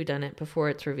guess a whodunit before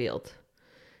it's revealed.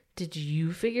 Did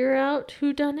you figure out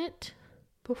whodunit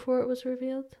before it was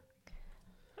revealed?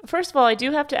 First of all, I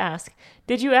do have to ask,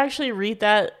 did you actually read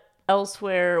that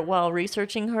elsewhere while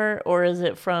researching her, or is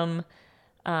it from...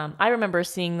 I remember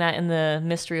seeing that in the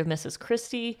Mystery of Mrs.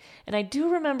 Christie, and I do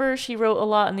remember she wrote a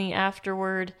lot in the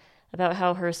afterword about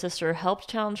how her sister helped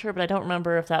challenge her, but I don't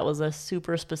remember if that was a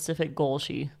super specific goal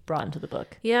she brought into the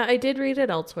book. Yeah, I did read it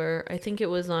elsewhere. I think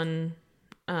it was on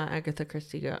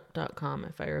agathachristie.com,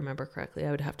 if I remember correctly.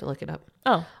 I would have to look it up.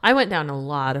 Oh. I went down a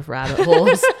lot of rabbit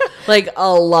holes, like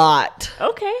a lot.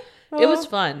 Okay. It was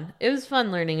fun. It was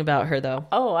fun learning about her, though.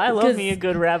 Oh, I love me a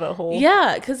good rabbit hole.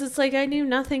 Yeah, because it's like I knew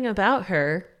nothing about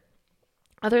her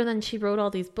other than she wrote all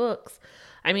these books.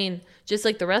 I mean, just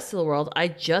like the rest of the world, I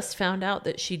just found out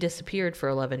that she disappeared for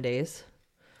 11 days.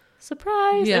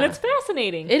 Surprise. Yeah. And it's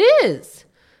fascinating. It is.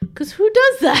 Because who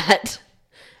does that?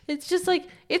 It's just like,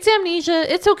 it's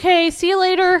amnesia. It's okay. See you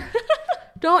later.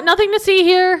 Nothing to see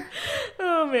here.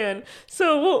 Oh man.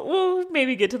 So we'll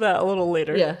maybe get to that a little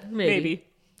later. Yeah, maybe.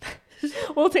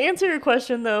 Well, to answer your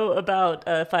question though about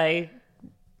if I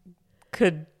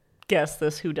could guess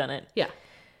this whodunit. Yeah.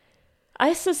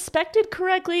 I suspected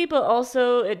correctly, but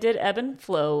also it did ebb and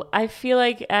flow. I feel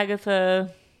like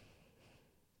Agatha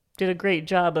did a great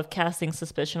job of casting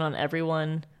suspicion on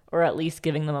everyone, or at least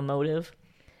giving them a motive.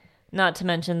 Not to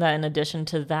mention that in addition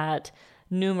to that,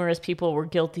 numerous people were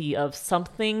guilty of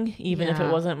something, even if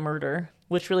it wasn't murder,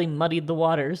 which really muddied the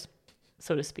waters,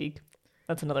 so to speak.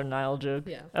 That's another Nile joke.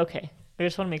 Yeah. Okay. I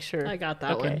just want to make sure. I got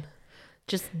that one.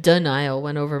 Just denial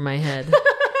went over my head.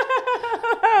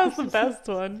 That was the best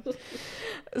one.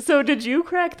 So did you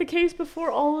crack the case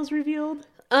before all was revealed?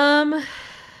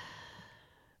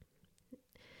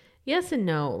 Yes and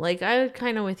no. Like, I was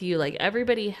kind of with you. Like,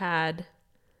 everybody had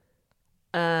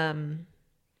a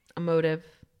motive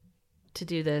to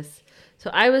do this.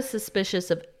 So I was suspicious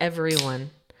of everyone.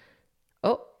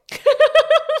 Oh. I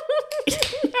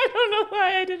don't know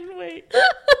why I didn't wait.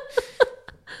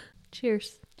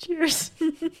 Cheers. Cheers.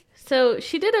 So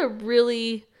she did a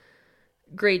really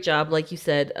great job, like you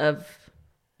said, of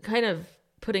kind of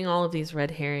putting all of these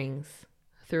red herrings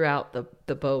throughout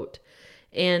the boat.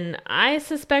 And I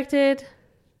suspected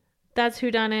that's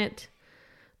whodunit,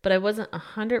 but I wasn't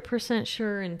 100%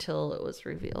 sure until it was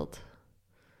revealed.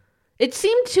 It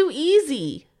seemed too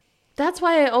easy. That's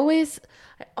why I always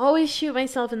shoot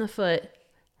myself in the foot.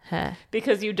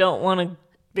 Because you don't want to,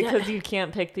 because you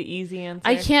can't pick the easy answer.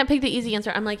 I can't pick the easy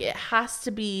answer. I'm like, it has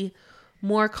to be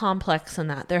more complex than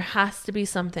that. There has to be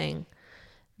something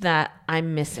that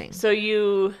I'm missing. So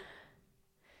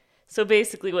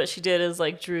basically what she did is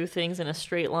like drew things in a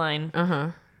straight line.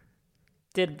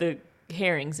 Did the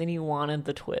herrings, and you wanted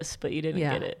the twist, but you didn't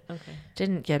get it. Okay.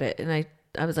 Didn't get it. And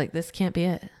I was like, this can't be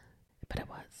it. But it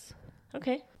was.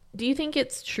 Okay. Do you think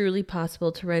it's truly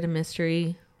possible to write a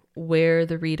mystery where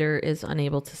the reader is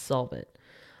unable to solve it?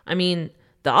 I mean,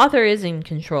 the author is in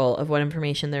control of what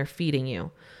information they're feeding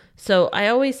you. So I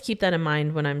always keep that in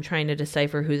mind when I'm trying to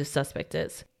decipher who the suspect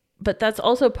is. But that's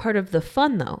also part of the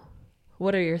fun, though.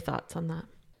 What are your thoughts on that?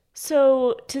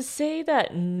 So to say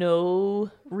that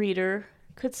no reader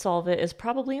could solve it is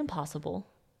probably impossible,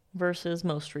 versus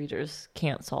most readers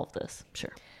can't solve this.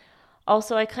 Sure.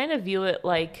 Also, I kind of view it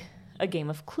like a game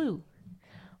of Clue.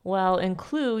 While in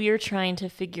Clue, you're trying to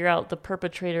figure out the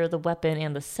perpetrator, the weapon,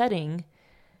 and the setting.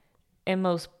 In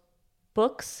most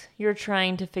books, you're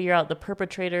trying to figure out the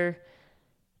perpetrator,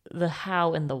 the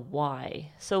how, and the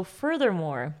why. So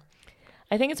furthermore,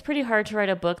 I think it's pretty hard to write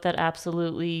a book that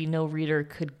absolutely no reader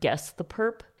could guess the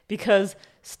perp, because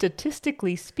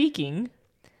statistically speaking,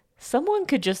 someone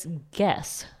could just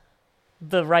guess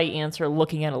the right answer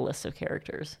looking at a list of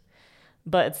characters.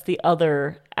 But it's the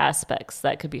other aspects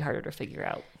that could be harder to figure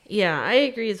out. Yeah, I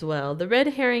agree as well. The red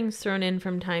herrings thrown in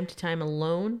from time to time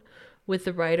alone, with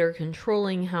the writer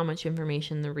controlling how much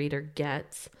information the reader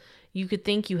gets. You could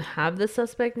think you have the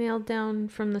suspect nailed down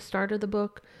from the start of the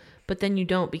book, but then you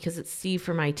don't, because it's Steve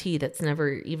from IT that's never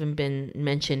even been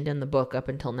mentioned in the book up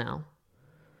until now.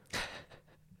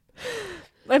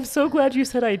 I'm so glad you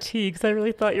said IT, because I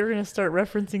really thought you were going to start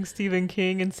referencing Stephen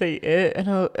King and say it. And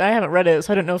I haven't read it,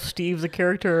 so I don't know if Steve's a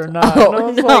character or not. Oh, and I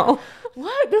was no. like,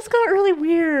 what? This got really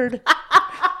weird.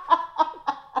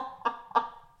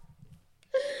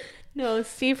 No,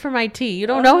 Steve from IT. You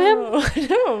don't know him?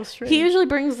 No, strange. He usually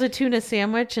brings the tuna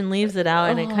sandwich and leaves it out,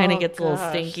 and it kind of gets a little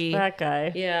gosh, stinky. That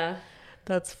guy. Yeah.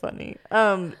 That's funny.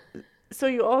 So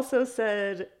you also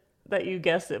said that you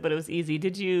guessed it, but it was easy.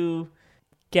 Did you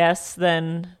guess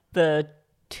then the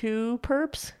two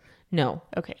perps? No,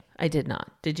 Okay. I did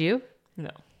not. Did you?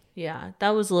 No. Yeah, that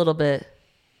was a little bit...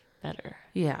 Better.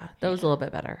 Yeah, that was a little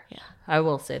bit better. Yeah. I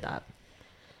will say that.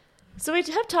 So we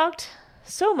have talked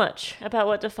so much about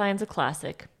what defines a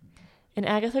classic, and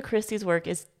Agatha Christie's work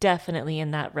is definitely in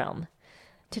that realm.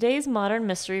 Today's modern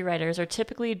mystery writers are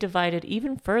typically divided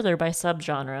even further by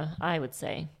subgenre, I would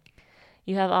say.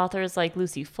 You have authors like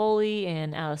Lucy Foley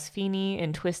and Alice Feeney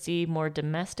in twisty, more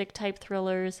domestic type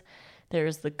thrillers.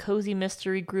 There's the cozy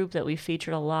mystery group that we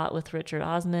featured a lot with Richard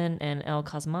Osman and El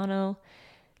Cosmano.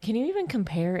 Can you even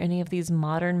compare any of these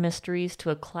modern mysteries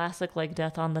to a classic like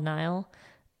Death on the Nile?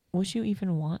 Would you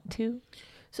even want to?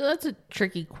 So that's a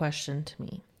tricky question to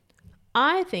me.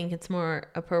 I think it's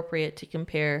more appropriate to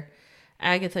compare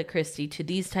Agatha Christie to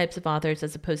these types of authors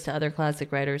as opposed to other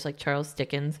classic writers like Charles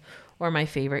Dickens or my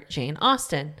favorite, Jane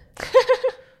Austen.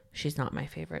 She's not my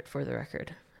favorite, for the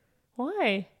record.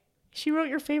 Why? She wrote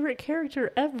your favorite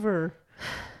character ever.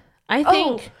 I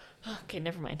think... Okay,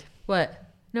 never mind. What?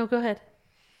 No, go ahead.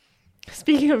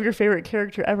 Speaking of your favorite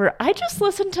character ever, I just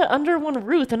listened to Under One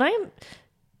Ruth, and I am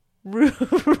Ruth.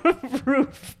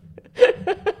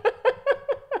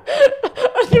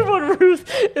 Under One Ruth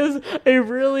is a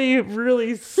really,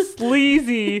 really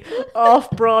sleazy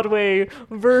off-Broadway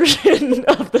version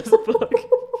of this book.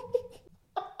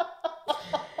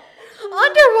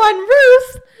 Under One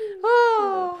Ruth.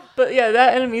 Oh. But yeah,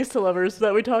 that Enemies to Lovers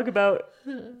that we talked about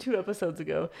 2 episodes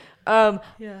ago.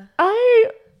 Yeah.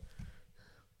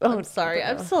 I'm sorry.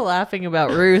 I'm still laughing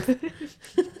about Ruth.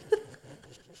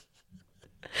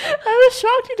 I was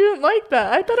shocked you didn't like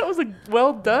that. I thought it was a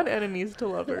well done Enemies to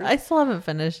Lovers. I still haven't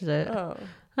finished it. Oh.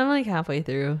 I'm like halfway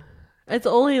through. It's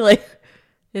only like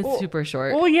super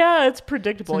short. Well, yeah, it's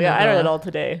predictable. It's a yeah, I read it novella. all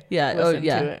today. Yeah. Listened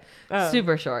yeah. to it.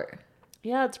 Super short.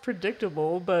 Yeah, it's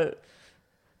predictable, but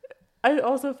I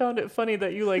also found it funny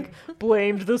that you like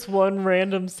blamed this one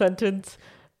random sentence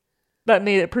that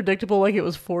made it predictable, like it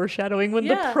was foreshadowing, when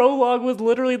the prologue was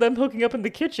literally them hooking up in the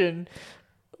kitchen.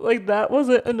 Like, that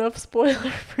wasn't enough spoiler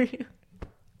for you.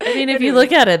 I mean, if you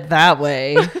look at it that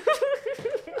way.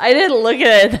 I didn't look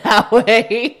at it that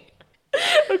way.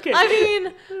 Okay. I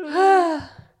mean,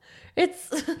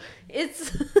 it's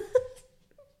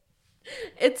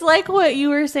it's like what you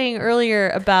were saying earlier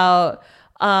about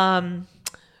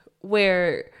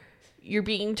where you're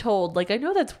being told, like, I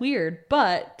know that's weird,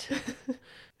 but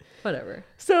whatever.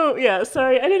 So, yeah,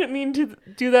 sorry, I didn't mean to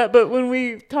do that, but when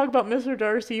we talk about Mr.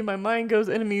 Darcy, my mind goes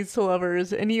Enemies to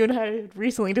Lovers, and you and I had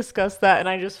recently discussed that, and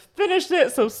I just finished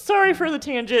it, so sorry for the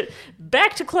tangent.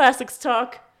 Back to classics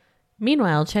talk.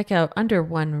 Meanwhile, check out Under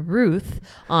One Ruth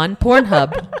on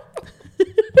Pornhub.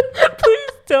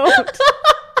 Please don't.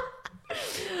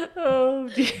 Oh,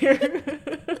 dear.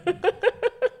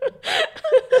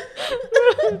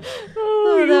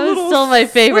 Oh, that was still my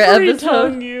favorite episode.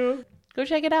 Tongue, you. Go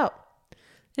check it out.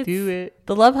 It's Do it.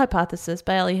 The Love Hypothesis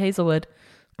by Ellie Hazelwood.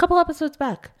 A couple episodes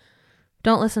back.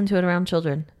 Don't listen to it around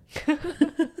children.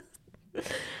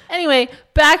 Anyway,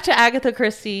 back to Agatha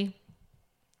Christie.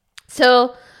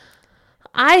 So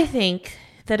I think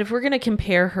that if we're going to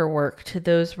compare her work to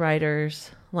those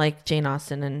writers like Jane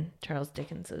Austen and Charles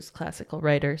Dickens, those classical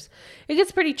writers, it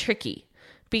gets pretty tricky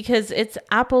because it's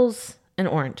apples and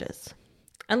oranges.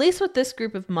 At least with this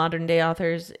group of modern day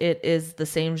authors, it is the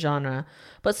same genre,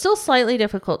 but still slightly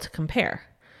difficult to compare.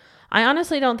 I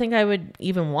honestly don't think I would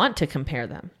even want to compare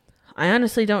them. I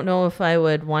honestly don't know if I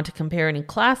would want to compare any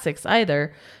classics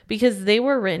either, because they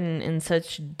were written in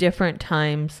such different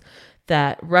times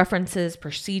that references,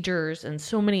 procedures, and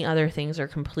so many other things are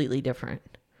completely different.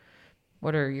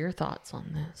 What are your thoughts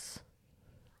on this?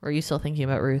 Or are you still thinking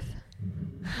about Ruth?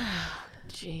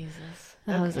 Jesus.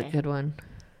 That was a good one.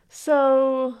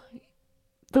 So,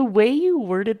 the way you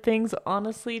worded things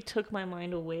honestly took my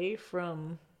mind away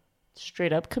from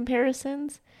straight up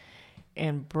comparisons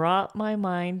and brought my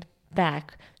mind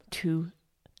back to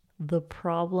the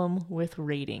problem with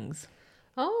ratings.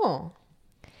 Oh.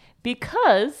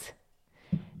 Because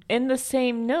in the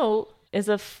same note is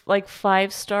a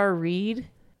 5-star read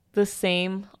the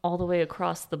same all the way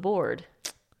across the board.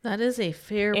 That is a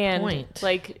fair point.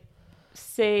 Like,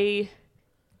 say,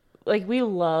 like, we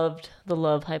loved The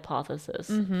Love Hypothesis.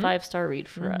 5-star read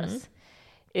for us.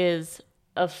 Is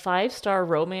a 5-star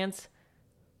romance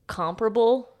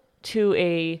comparable to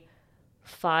a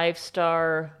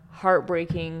 5-star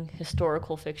heartbreaking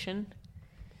historical fiction?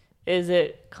 Is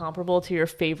it comparable to your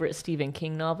favorite Stephen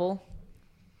King novel?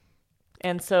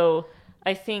 And so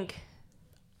I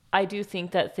do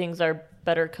think that things are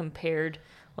better compared,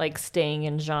 like staying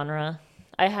in genre.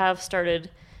 I have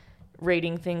started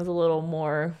rating things a little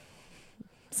more,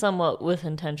 somewhat with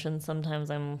intention. Sometimes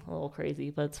I'm a little crazy,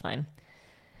 but it's fine.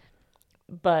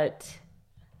 But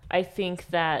I think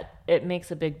that it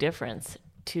makes a big difference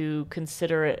to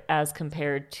consider it as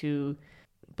compared to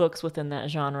books within that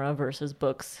genre versus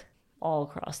books all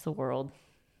across the world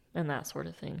and that sort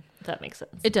of thing. If that makes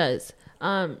sense. It does.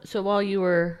 So while you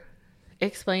were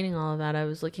explaining all of that, I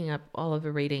was looking up all of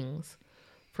the ratings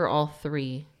for all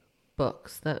 3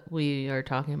 books that we are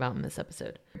talking about in this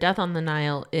episode. Death on the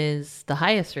Nile is the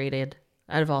highest rated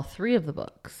out of all 3 of the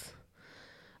books.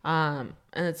 And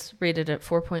it's rated at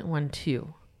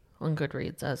 4.12 on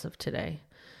Goodreads as of today.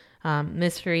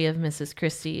 Mystery of Mrs.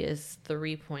 Christie is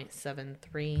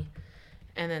 3.73.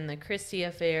 And then The Christie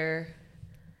Affair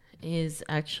is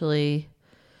actually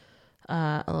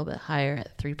a little bit higher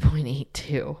at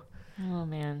 3.82. Oh,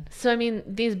 man. So, I mean,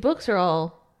 these books are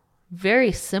all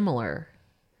very similar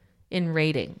in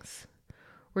ratings.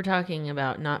 We're talking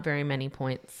about not very many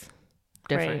points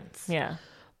difference. Right. Yeah.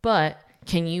 But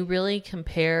can you really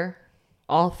compare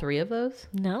All 3 of those?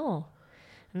 No.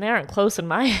 And they aren't close in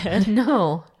my head.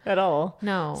 No. At all.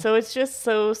 No. So it's just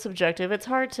so subjective. It's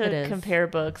hard It to is. compare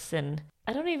books, and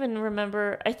I don't even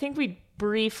remember. I think we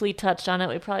briefly touched on it.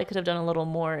 We probably could have done a little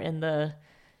more in the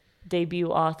debut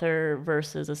author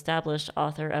versus established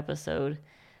author episode.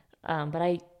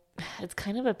 But it's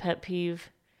kind of a pet peeve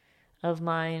of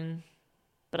mine,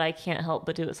 but I can't help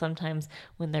but do it sometimes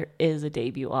when there is a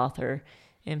debut author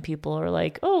and people are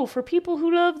like, oh, for people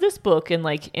who love this book, and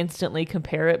like instantly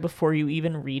compare it before you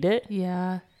even read it.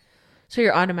 Yeah. So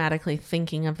you're automatically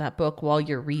thinking of that book while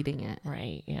you're reading it.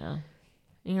 Right, yeah.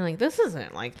 And you're like, this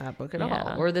isn't like that book at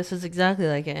all. Or this is exactly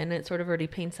like it. And it sort of already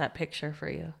paints that picture for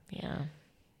you. Yeah.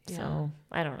 So,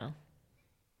 I don't know.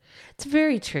 It's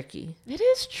very tricky. It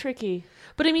is tricky.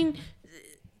 But I mean,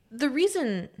 the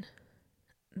reason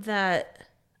that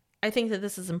I think that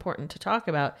this is important to talk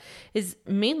about is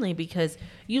mainly because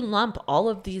you lump all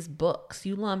of these books,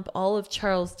 you lump all of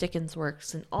Charles Dickens'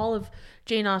 works and all of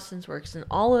Jane Austen's works and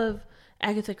all of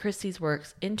Agatha Christie's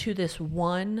works into this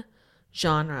one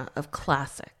genre of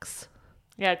classics.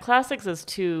 Yeah, classics is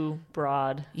too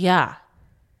broad. Yeah.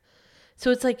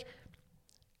 So it's like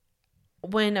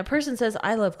when a person says,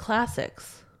 I love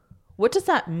classics, what does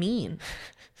that mean?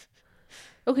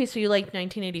 Okay, so you like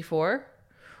 1984?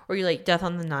 Or you like Death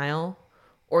on the Nile?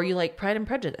 Or you like Pride and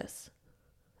Prejudice?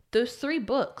 Those 3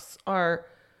 books are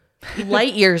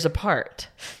light years apart.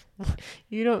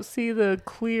 You don't see the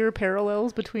clear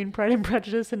parallels between Pride and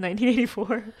Prejudice and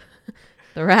 1984?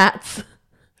 The rats.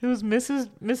 It was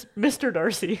Mr.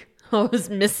 Darcy. Oh, it was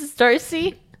Mrs.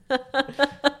 Darcy?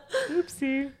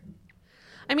 Oopsie.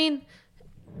 I mean,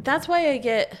 that's why I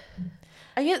get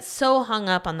so hung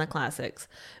up on the classics,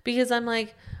 because I'm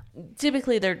like,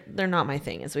 typically they're not my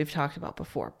thing, as we've talked about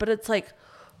before, but it's like,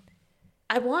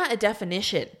 I want a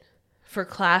definition for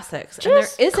classics. Just and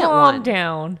there isn't calm one.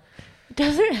 down.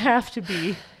 Doesn't have to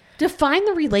be. Define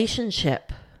the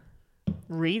relationship.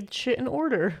 Read shit in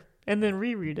order and then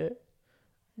reread it.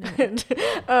 No. And,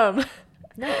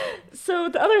 No. So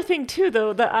the other thing too,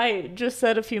 though, that I just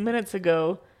said a few minutes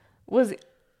ago was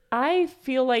I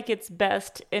feel like it's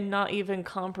best and not even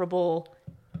comparable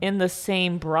in the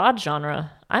same broad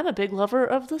genre. I'm a big lover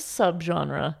of the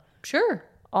subgenre. Sure.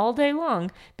 All day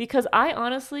long, because I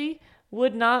honestly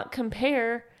would not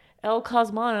compare El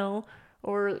Cosmano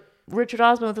or Richard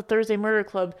Osman with the Thursday Murder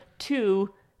Club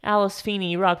to Alice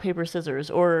Feeney, Rock, Paper, Scissors,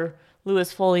 or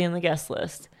Lewis Foley in the Guest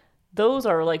List. Those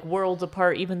are like worlds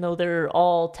apart, even though they're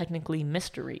all technically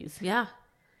mysteries. Yeah.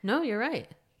 No, you're right.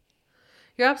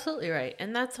 You're absolutely right.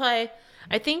 And that's why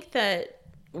I think that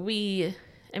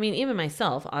even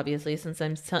myself, obviously, since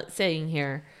I'm saying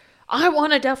here, I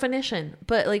want a definition,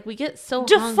 but like we get so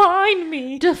Define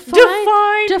me. Define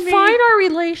our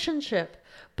relationship.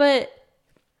 But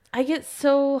I get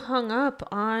so hung up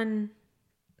on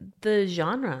the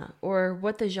genre or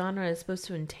what the genre is supposed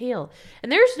to entail.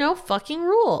 And there's no fucking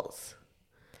rules.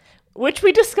 Which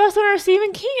we discussed on our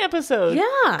Stephen King episode.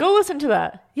 Yeah. Go listen to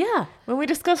that. Yeah. When we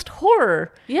discussed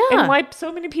horror. Yeah. And why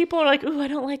so many people are like, ooh, I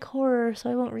don't like horror,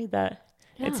 so I won't read that.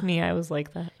 Yeah. It's me. I was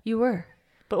like that. You were.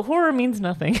 But horror means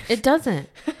nothing. It doesn't.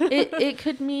 It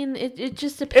could mean, it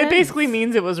just depends. It basically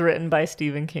means it was written by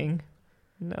Stephen King.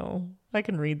 No. I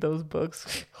can read those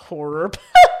books. Horror.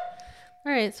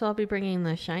 All right, so I'll be bringing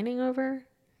The Shining over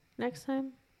next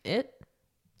time. It.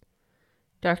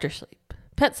 Doctor Sleep.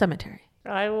 Pet Cemetery.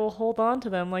 I will hold on to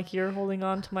them like you're holding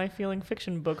on to my feeling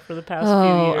fiction book for the past few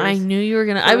Oh, years. I knew you were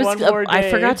gonna. I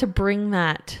forgot to bring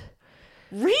that.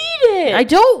 Read it. I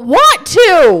don't want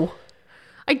to.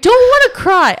 I don't want to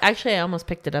cry. Actually, I almost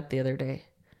picked it up the other day.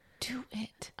 Do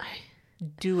it.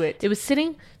 Do it. It was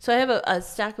sitting. So I have a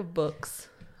stack of books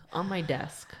on my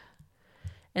desk,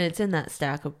 and it's in that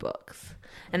stack of books.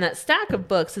 And that stack of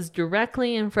books is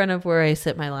directly in front of where I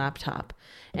sit my laptop.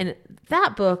 And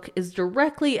that book is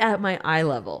directly at my eye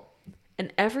level.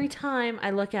 And every time I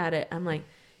look at it, I'm like,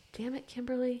 damn it,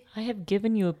 Kimberly. I have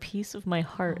given you a piece of my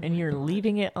heart, and you're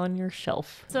leaving it on your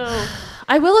shelf. So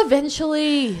I will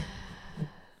eventually.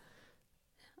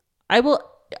 I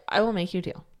will make you a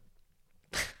deal.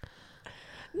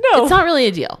 No. It's not really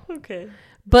a deal. Okay.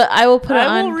 But I will put it on.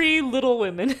 I will read Little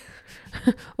Women.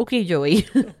 Okay, Joey.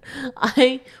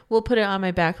 I will put it on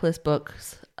my backlist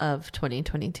books of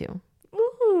 2022.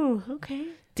 Ooh, okay.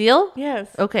 Deal? Yes.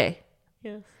 Okay.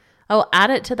 Yes. I will add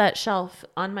it to that shelf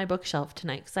on my bookshelf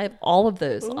tonight because I have all of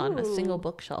those on a Ooh. single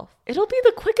bookshelf. It'll be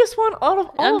the quickest one out of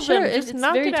all I'm of sure them. Just it's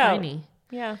knock very it out. tiny.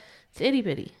 Yeah. It's itty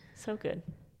bitty. So good.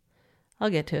 I'll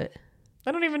get to it.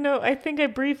 I don't even know. I think I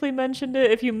briefly mentioned it.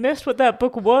 If you missed what that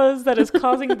book was that is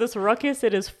causing this ruckus,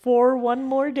 it is For One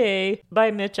More Day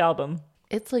by Mitch Albom.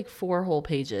 It's like 4 whole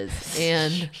pages.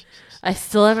 And I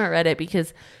still haven't read it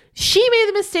because she made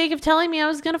the mistake of telling me I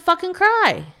was going to fucking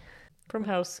cry. From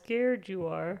how scared you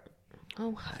are.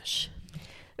 Oh, hush.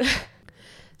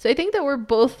 So I think that we're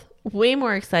both way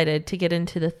more excited to get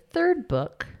into the 3rd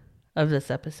book of this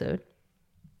episode.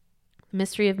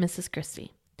 Mystery of Mrs.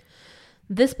 Christie.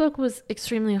 This book was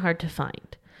extremely hard to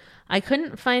find. I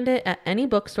couldn't find it at any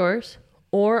bookstores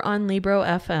or on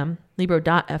Libro.fm.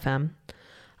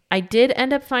 I did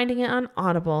end up finding it on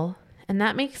Audible, and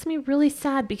that makes me really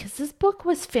sad because this book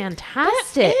was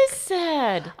fantastic. That is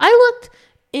sad. I looked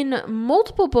in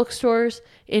multiple bookstores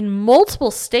in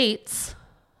multiple states.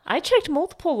 I checked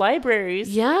multiple libraries.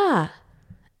 Yeah.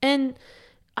 And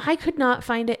I could not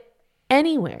find it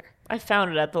anywhere. I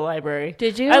found it at the library.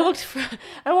 Did you? I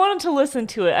wanted to listen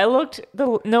to it.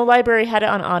 No library had it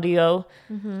on audio,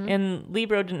 and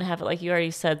Libro didn't have it like you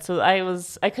already said. So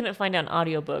I couldn't find it on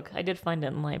audiobook. I did find it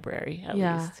in library at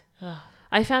least. Ugh.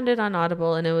 I found it on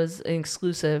Audible, and it was an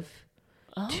exclusive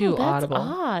to Audible.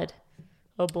 Odd.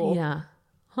 Yeah.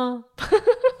 Huh.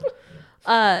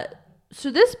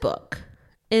 So this book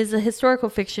is a historical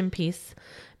fiction piece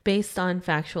based on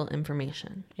factual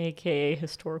information. AKA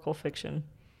historical fiction.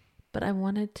 But I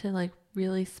wanted to like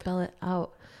really spell it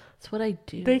out. That's what I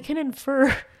do. They can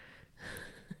infer.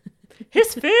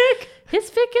 His fic in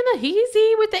the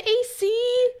heezy with the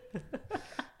AC.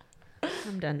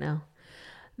 I'm done now.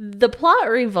 The plot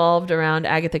revolved around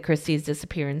Agatha Christie's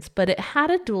disappearance, but it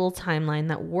had a dual timeline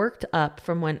that worked up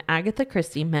from when Agatha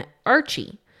Christie met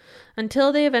Archie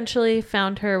until they eventually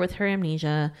found her with her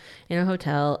amnesia in a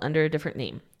hotel under a different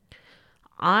name.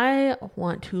 I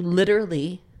want to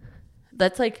literally,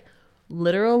 that's like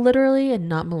literally and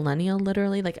not millennial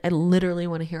literally. Like I literally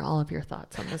want to hear all of your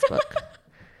thoughts on this book.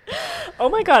 Oh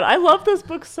my God. I love this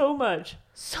book so much.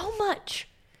 So much.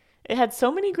 It had so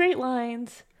many great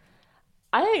lines.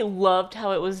 I loved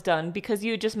how it was done because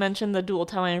you just mentioned the dual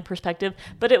timeline perspective,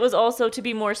 but it was also, to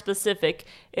be more specific,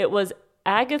 it was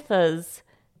Agatha's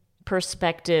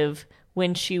perspective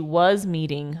when she was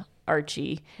meeting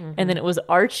Archie, and then it was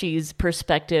Archie's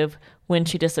perspective when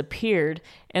she disappeared.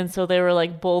 And so they were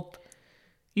like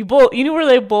you knew where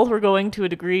they both were going to a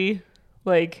degree.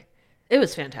 Like, it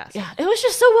was fantastic. Yeah, it was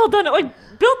just so well done. It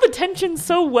like built the tension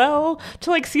so well to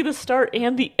like see the start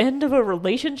and the end of a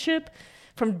relationship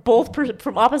from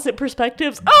from opposite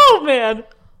perspectives. Oh man,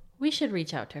 we should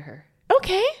reach out to her.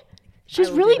 Okay,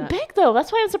 she's really big though.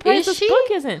 That's why I'm surprised this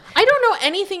book isn't. I don't know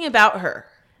anything about her.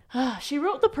 She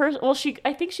wrote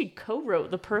I think she co-wrote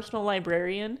The Personal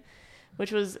Librarian,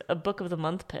 which was a book of the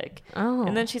month pick. Oh.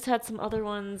 And then she's had some other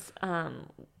ones.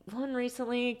 One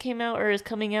recently came out or is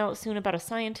coming out soon about a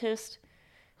scientist.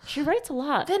 She writes a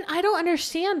lot. Then I don't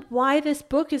understand why this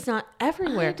book is not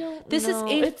everywhere. I don't This know.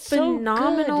 is a It's so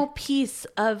phenomenal good. piece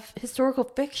of historical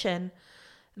fiction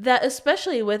that,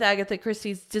 especially with Agatha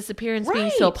Christie's disappearance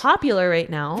being so popular right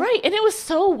now. Right. And it was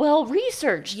so well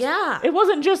researched. Yeah. It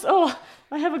wasn't just, I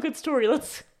have a good story.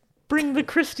 Let's bring the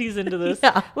Christies into this.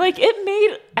 Yeah. Like, it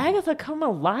made Agatha come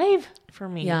alive for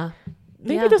me. Yeah.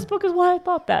 Maybe this book is why I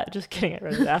thought that. Just kidding. I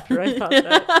read it after I thought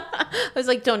that. I was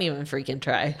like, don't even freaking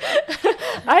try.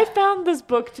 I found this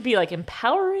book to be like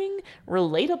empowering,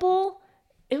 relatable.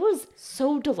 It was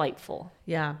so delightful.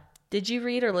 Yeah. Did you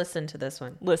read or listen to this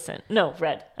one?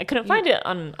 Read. I couldn't find it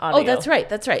on audio. Oh, that's right.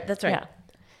 Yeah.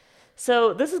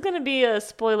 So this is going to be a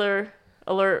spoiler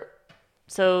alert.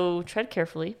 So tread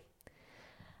carefully.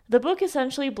 The book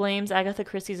essentially blames Agatha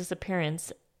Christie's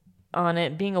disappearance on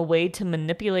it being a way to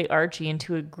manipulate Archie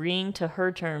into agreeing to her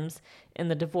terms in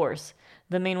the divorce.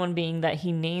 The main one being that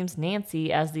he names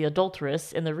Nancy as the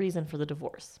adulteress and the reason for the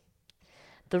divorce.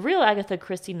 The real Agatha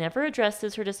Christie never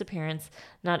addresses her disappearance,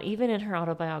 not even in her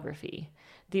autobiography.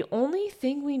 The only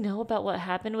thing we know about what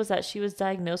happened was that she was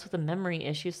diagnosed with a memory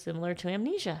issue similar to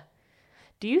amnesia.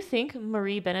 Do you think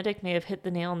Marie Benedict may have hit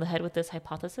the nail on the head with this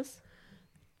hypothesis?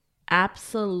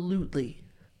 Absolutely.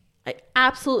 I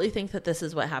absolutely think that this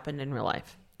is what happened in real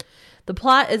life. The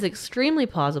plot is extremely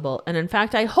plausible, and in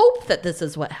fact, I hope that this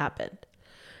is what happened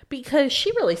because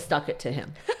she really stuck it to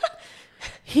him.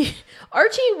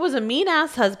 Archie was a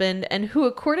mean-ass husband and who,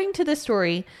 according to the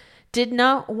story, did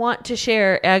not want to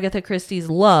share Agatha Christie's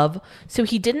love, so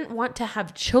he didn't want to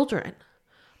have children.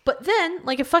 But then,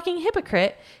 like a fucking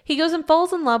hypocrite, he goes and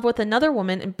falls in love with another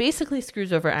woman and basically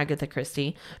screws over Agatha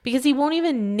Christie because he won't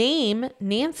even name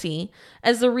Nancy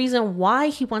as the reason why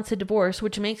he wants a divorce,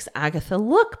 which makes Agatha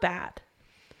look bad.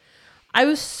 I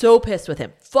was so pissed with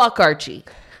him. Fuck Archie.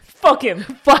 Fuck him.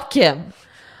 Fuck him.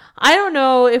 I don't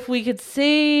know if we could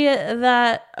say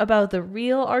that about the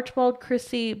real Archibald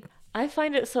Christie. I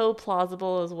find it so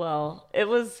plausible as well. It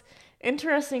was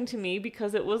interesting to me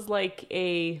because it was like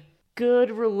a good,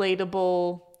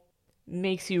 relatable,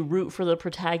 makes you root for the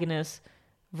protagonist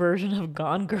version of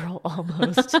Gone Girl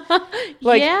almost.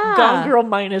 Like Gone Girl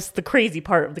minus the crazy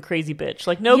part of the crazy bitch.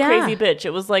 Like no crazy bitch.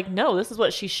 It was like, no, this is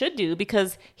what she should do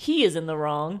because he is in the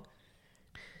wrong.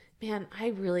 Man, I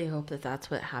really hope that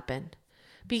that's what happened.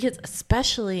 Because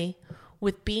especially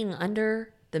with being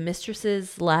under the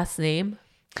mistress's last name,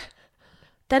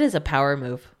 that is a power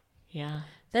move. Yeah.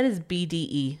 That is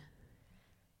BDE.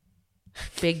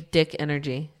 Big dick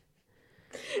energy.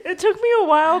 It took me a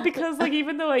while because, like,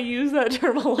 even though I use that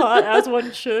term a lot, as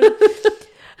one should,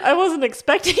 I wasn't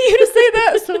expecting you to say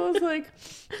that. So I was like,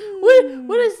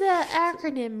 what does that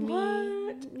acronym mean?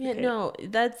 What? Yeah, Okay. no,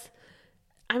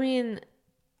 I mean,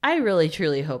 I really,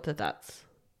 truly hope that that's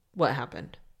what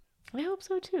happened. I hope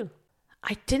so, too.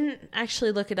 I didn't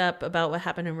actually look it up about what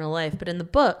happened in real life, but in the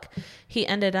book, he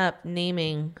ended up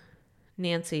naming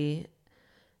Nancy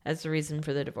as the reason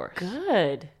for the divorce.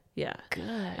 Good. Yeah.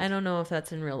 Good. I don't know if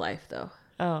that's in real life, though.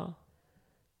 Oh.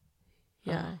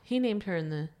 Yeah. Oh. He named her in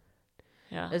the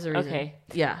Yeah. as a reason. Okay.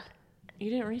 Yeah. You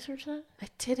didn't research that? I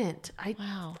didn't. I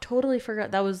Wow. totally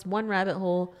forgot. That was one rabbit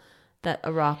hole that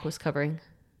a rock was covering.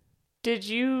 Did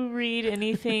you read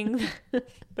anything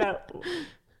that,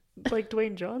 like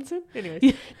Dwayne Johnson? Anyway,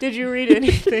 Yeah. did you read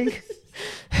anything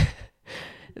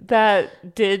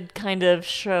that did kind of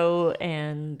show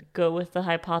and go with the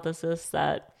hypothesis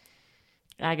that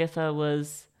Agatha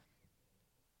was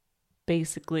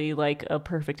basically like a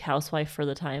perfect housewife for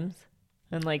the times?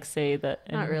 And like say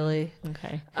that... Not really.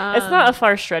 Okay. It's not a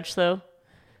far stretch though.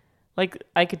 Like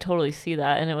I could totally see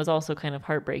that. And it was also kind of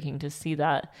heartbreaking to see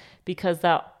that because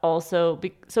that also...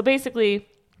 So basically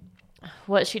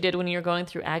what she did when you're going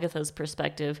through Agatha's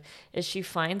perspective is she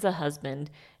finds a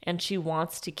husband and she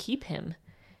wants to keep him.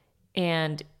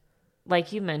 And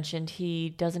like you mentioned, he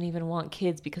doesn't even want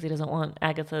kids because he doesn't want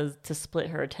Agatha to split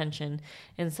her attention.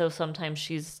 And so sometimes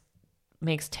she's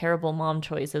makes terrible mom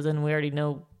choices, and we already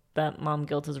know that mom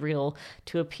guilt is real,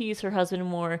 to appease her husband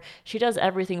more. She does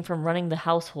everything from running the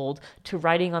household to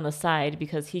writing on the side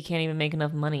because he can't even make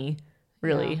enough money,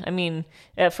 really. Yeah. I mean,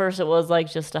 at first it was like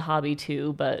just a hobby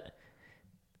too,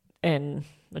 and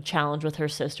a challenge with her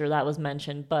sister that was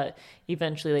mentioned, but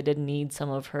eventually they did need some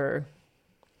of her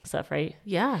stuff, right?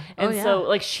 Yeah. And so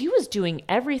like she was doing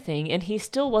everything and he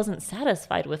still wasn't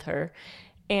satisfied with her.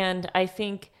 And I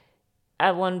think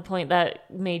at one point that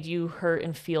made you hurt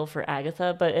and feel for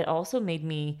Agatha, but it also made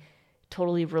me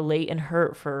totally relate and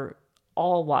hurt for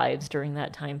all wives during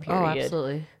that time period. Oh,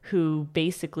 absolutely. Who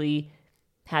basically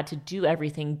had to do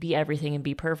everything, and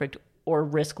be perfect, or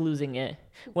risk losing it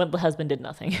when the husband did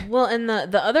nothing. Well, and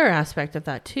the other aspect of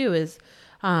that too is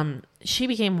she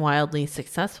became wildly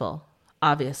successful,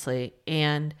 obviously,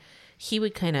 and he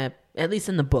would kind of, at least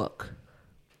in the book,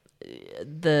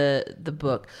 the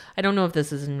book, I don't know if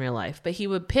this is in real life, but he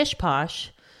would pish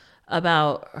posh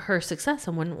about her success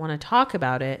and wouldn't want to talk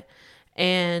about it.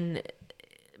 And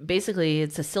basically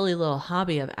it's a silly little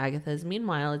hobby of Agatha's.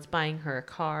 Meanwhile, it's buying her a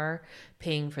car,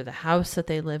 paying for the house that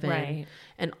they live in, right,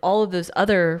 and all of those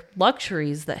other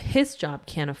luxuries that his job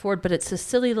can't afford. But it's a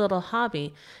silly little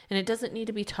hobby, and it doesn't need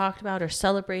to be talked about or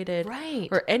celebrated, right,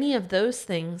 or any of those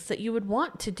things that you would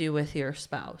want to do with your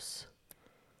spouse.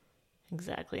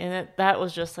 Exactly. And that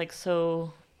was just like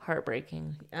so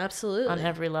heartbreaking. Absolutely. On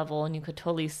every level. And you could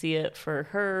totally see it for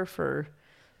her, for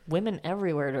women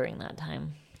everywhere during that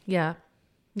time. Yeah.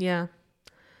 Yeah.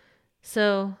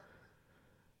 So,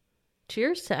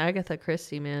 cheers to Agatha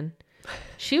Christie, man.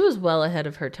 She was well ahead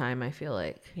of her time, I feel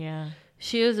like. Yeah.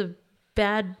 She was a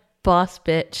bad boss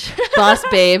bitch. Boss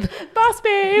babe. Boss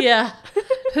babe. Yeah.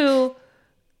 Who,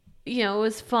 you know,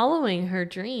 was following her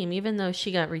dream, even though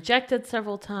she got rejected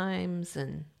several times,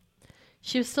 and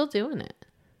she was still doing it.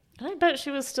 I bet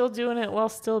she was still doing it while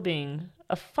still being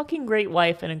a fucking great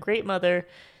wife and a great mother.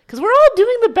 Because we're all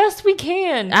doing the best we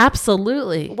can.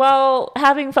 Absolutely. While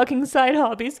having fucking side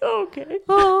hobbies. Oh, okay.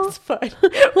 Oh. It's fine.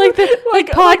 like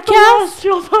podcast? Like the Lost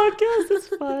Jill podcast is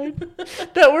fine.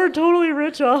 That we're totally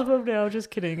rich off of now.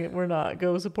 Just kidding. We're not.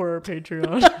 Go support our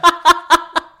Patreon.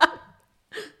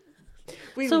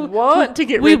 We want to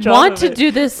get rich off of it. We want to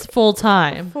do this full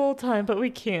time. Full time, but we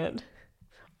can't.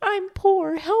 I'm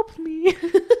poor. Help me.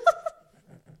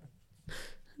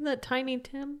 That Tiny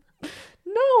Tim?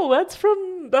 No, that's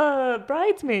from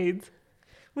Bridesmaids.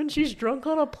 When she's drunk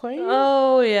on a plane.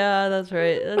 Oh, yeah, that's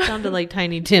right. That sounded like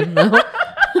Tiny Tim, though.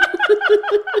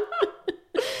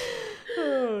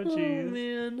 Oh, jeez. Oh,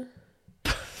 man.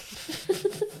 I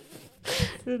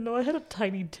didn't know I had a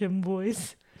Tiny Tim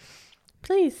voice.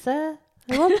 Please, sir.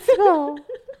 I want small.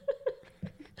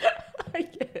 I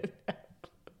get it.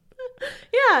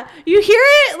 Yeah, you hear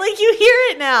it? Like, you hear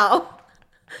it now.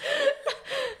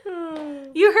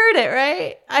 You heard it,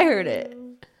 right? I heard it.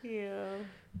 Yeah.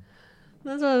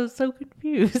 That's why I was so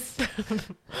confused.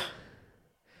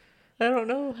 I don't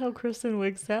know how Kristen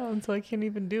Wiig sounds, so I can't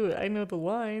even do it. I know the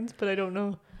lines, but I don't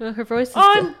know. Well, her voice is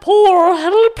I'm poor,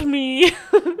 help me.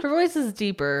 her voice is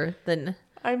deeper than...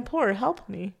 I'm poor, help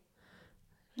me.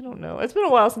 I don't know. It's been a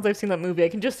while since I've seen that movie. I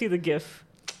can just see the gif.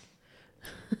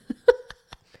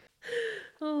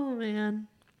 Oh, man.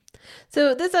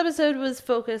 So this episode was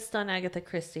focused on Agatha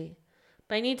Christie.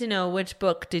 But I need to know, which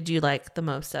book did you like the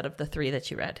most out of the 3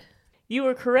 that you read? You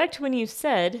were correct when you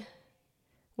said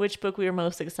which book we were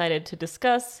most excited to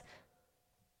discuss.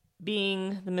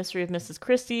 Being The Mystery of Mrs.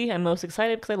 Christie, I'm most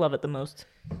excited because I love it the most.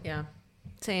 Yeah.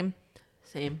 Same.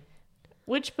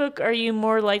 Which book are you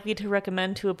more likely to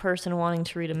recommend to a person wanting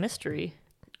to read a mystery?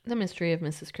 The Mystery of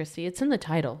Mrs. Christie. It's in the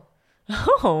title.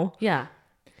 Oh. Yeah.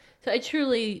 So I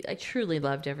truly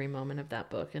loved every moment of that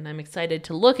book, and I'm excited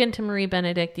to look into Marie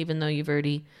Benedict, even though you've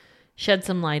already shed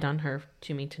some light on her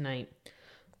to me tonight.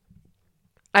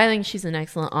 I think she's an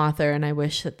excellent author, and I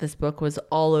wish that this book was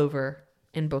all over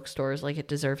in bookstores like it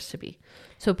deserves to be.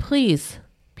 So please,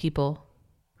 people,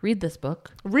 read this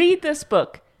book. Read this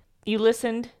book. You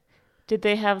listened? Did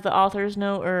they have the author's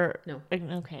note or... No.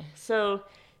 Okay. So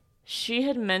she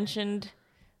had mentioned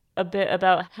a bit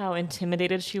about how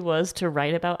intimidated she was to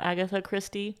write about Agatha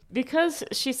Christie, because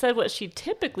she said what she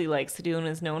typically likes to do and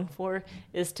is known for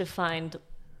is to find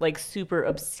like super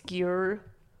obscure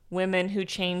women who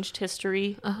changed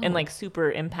history and like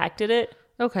super impacted it.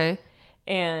 Okay.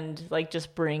 And like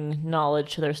just bring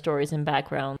knowledge to their stories and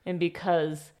background. And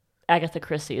because Agatha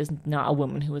Christie is not a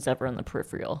woman who was ever on the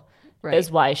peripheral, right,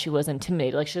 is why she was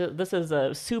intimidated. Like this is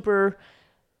a super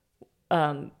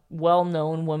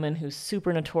well-known woman who's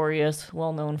super notorious,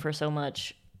 well-known for so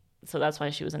much. So that's why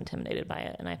she was intimidated by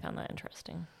it. And I found that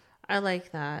interesting. I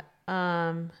like that.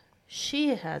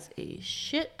 She has a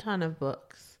shit ton of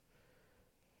books.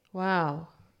 Wow.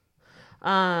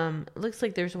 It looks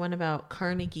like there's one about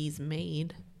Carnegie's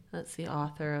maid. That's the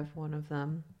author of one of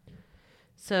them.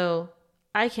 So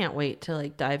I can't wait to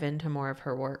like dive into more of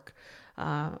her work.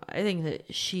 I think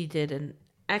that she did an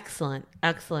excellent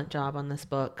job on this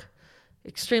book.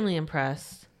 Extremely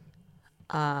impressed.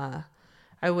 I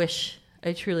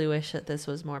truly wish that this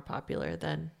was more popular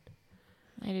than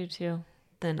I do too.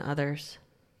 Than others.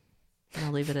 And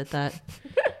I'll leave it at that.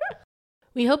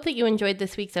 We hope that you enjoyed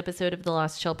this week's episode of the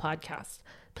Lost Chill podcast.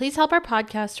 Please help our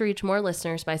podcast reach more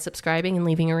listeners by subscribing and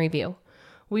leaving a review.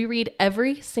 We read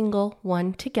every single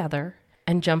one together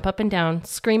and jump up and down,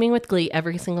 screaming with glee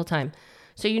every single time.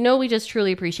 So you know we just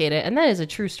truly appreciate it, and that is a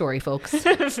true story, folks.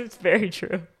 It's very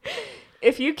true.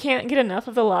 If you can't get enough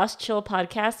of the Lost Chill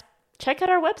podcast, check out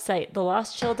our website,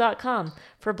 thelostchill.com,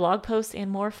 for blog posts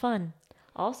and more fun.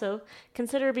 Also,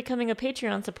 consider becoming a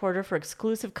Patreon supporter for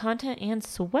exclusive content and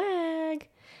swag.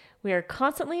 We are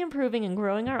constantly improving and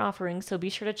growing our offerings, so be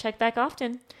sure to check back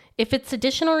often. If it's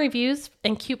additional reviews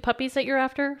and cute puppies that you're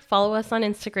after, follow us on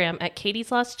Instagram at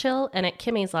Katie's Lost Chill and at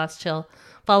Kimmy's Lost Chill.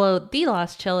 Follow The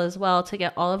Lost Chill as well to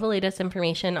get all of the latest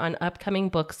information on upcoming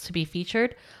books to be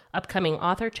featured, upcoming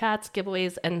author chats,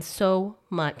 giveaways, and so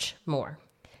much more.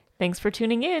 Thanks for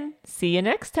tuning in. See you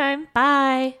next time.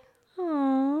 Bye.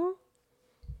 Aww.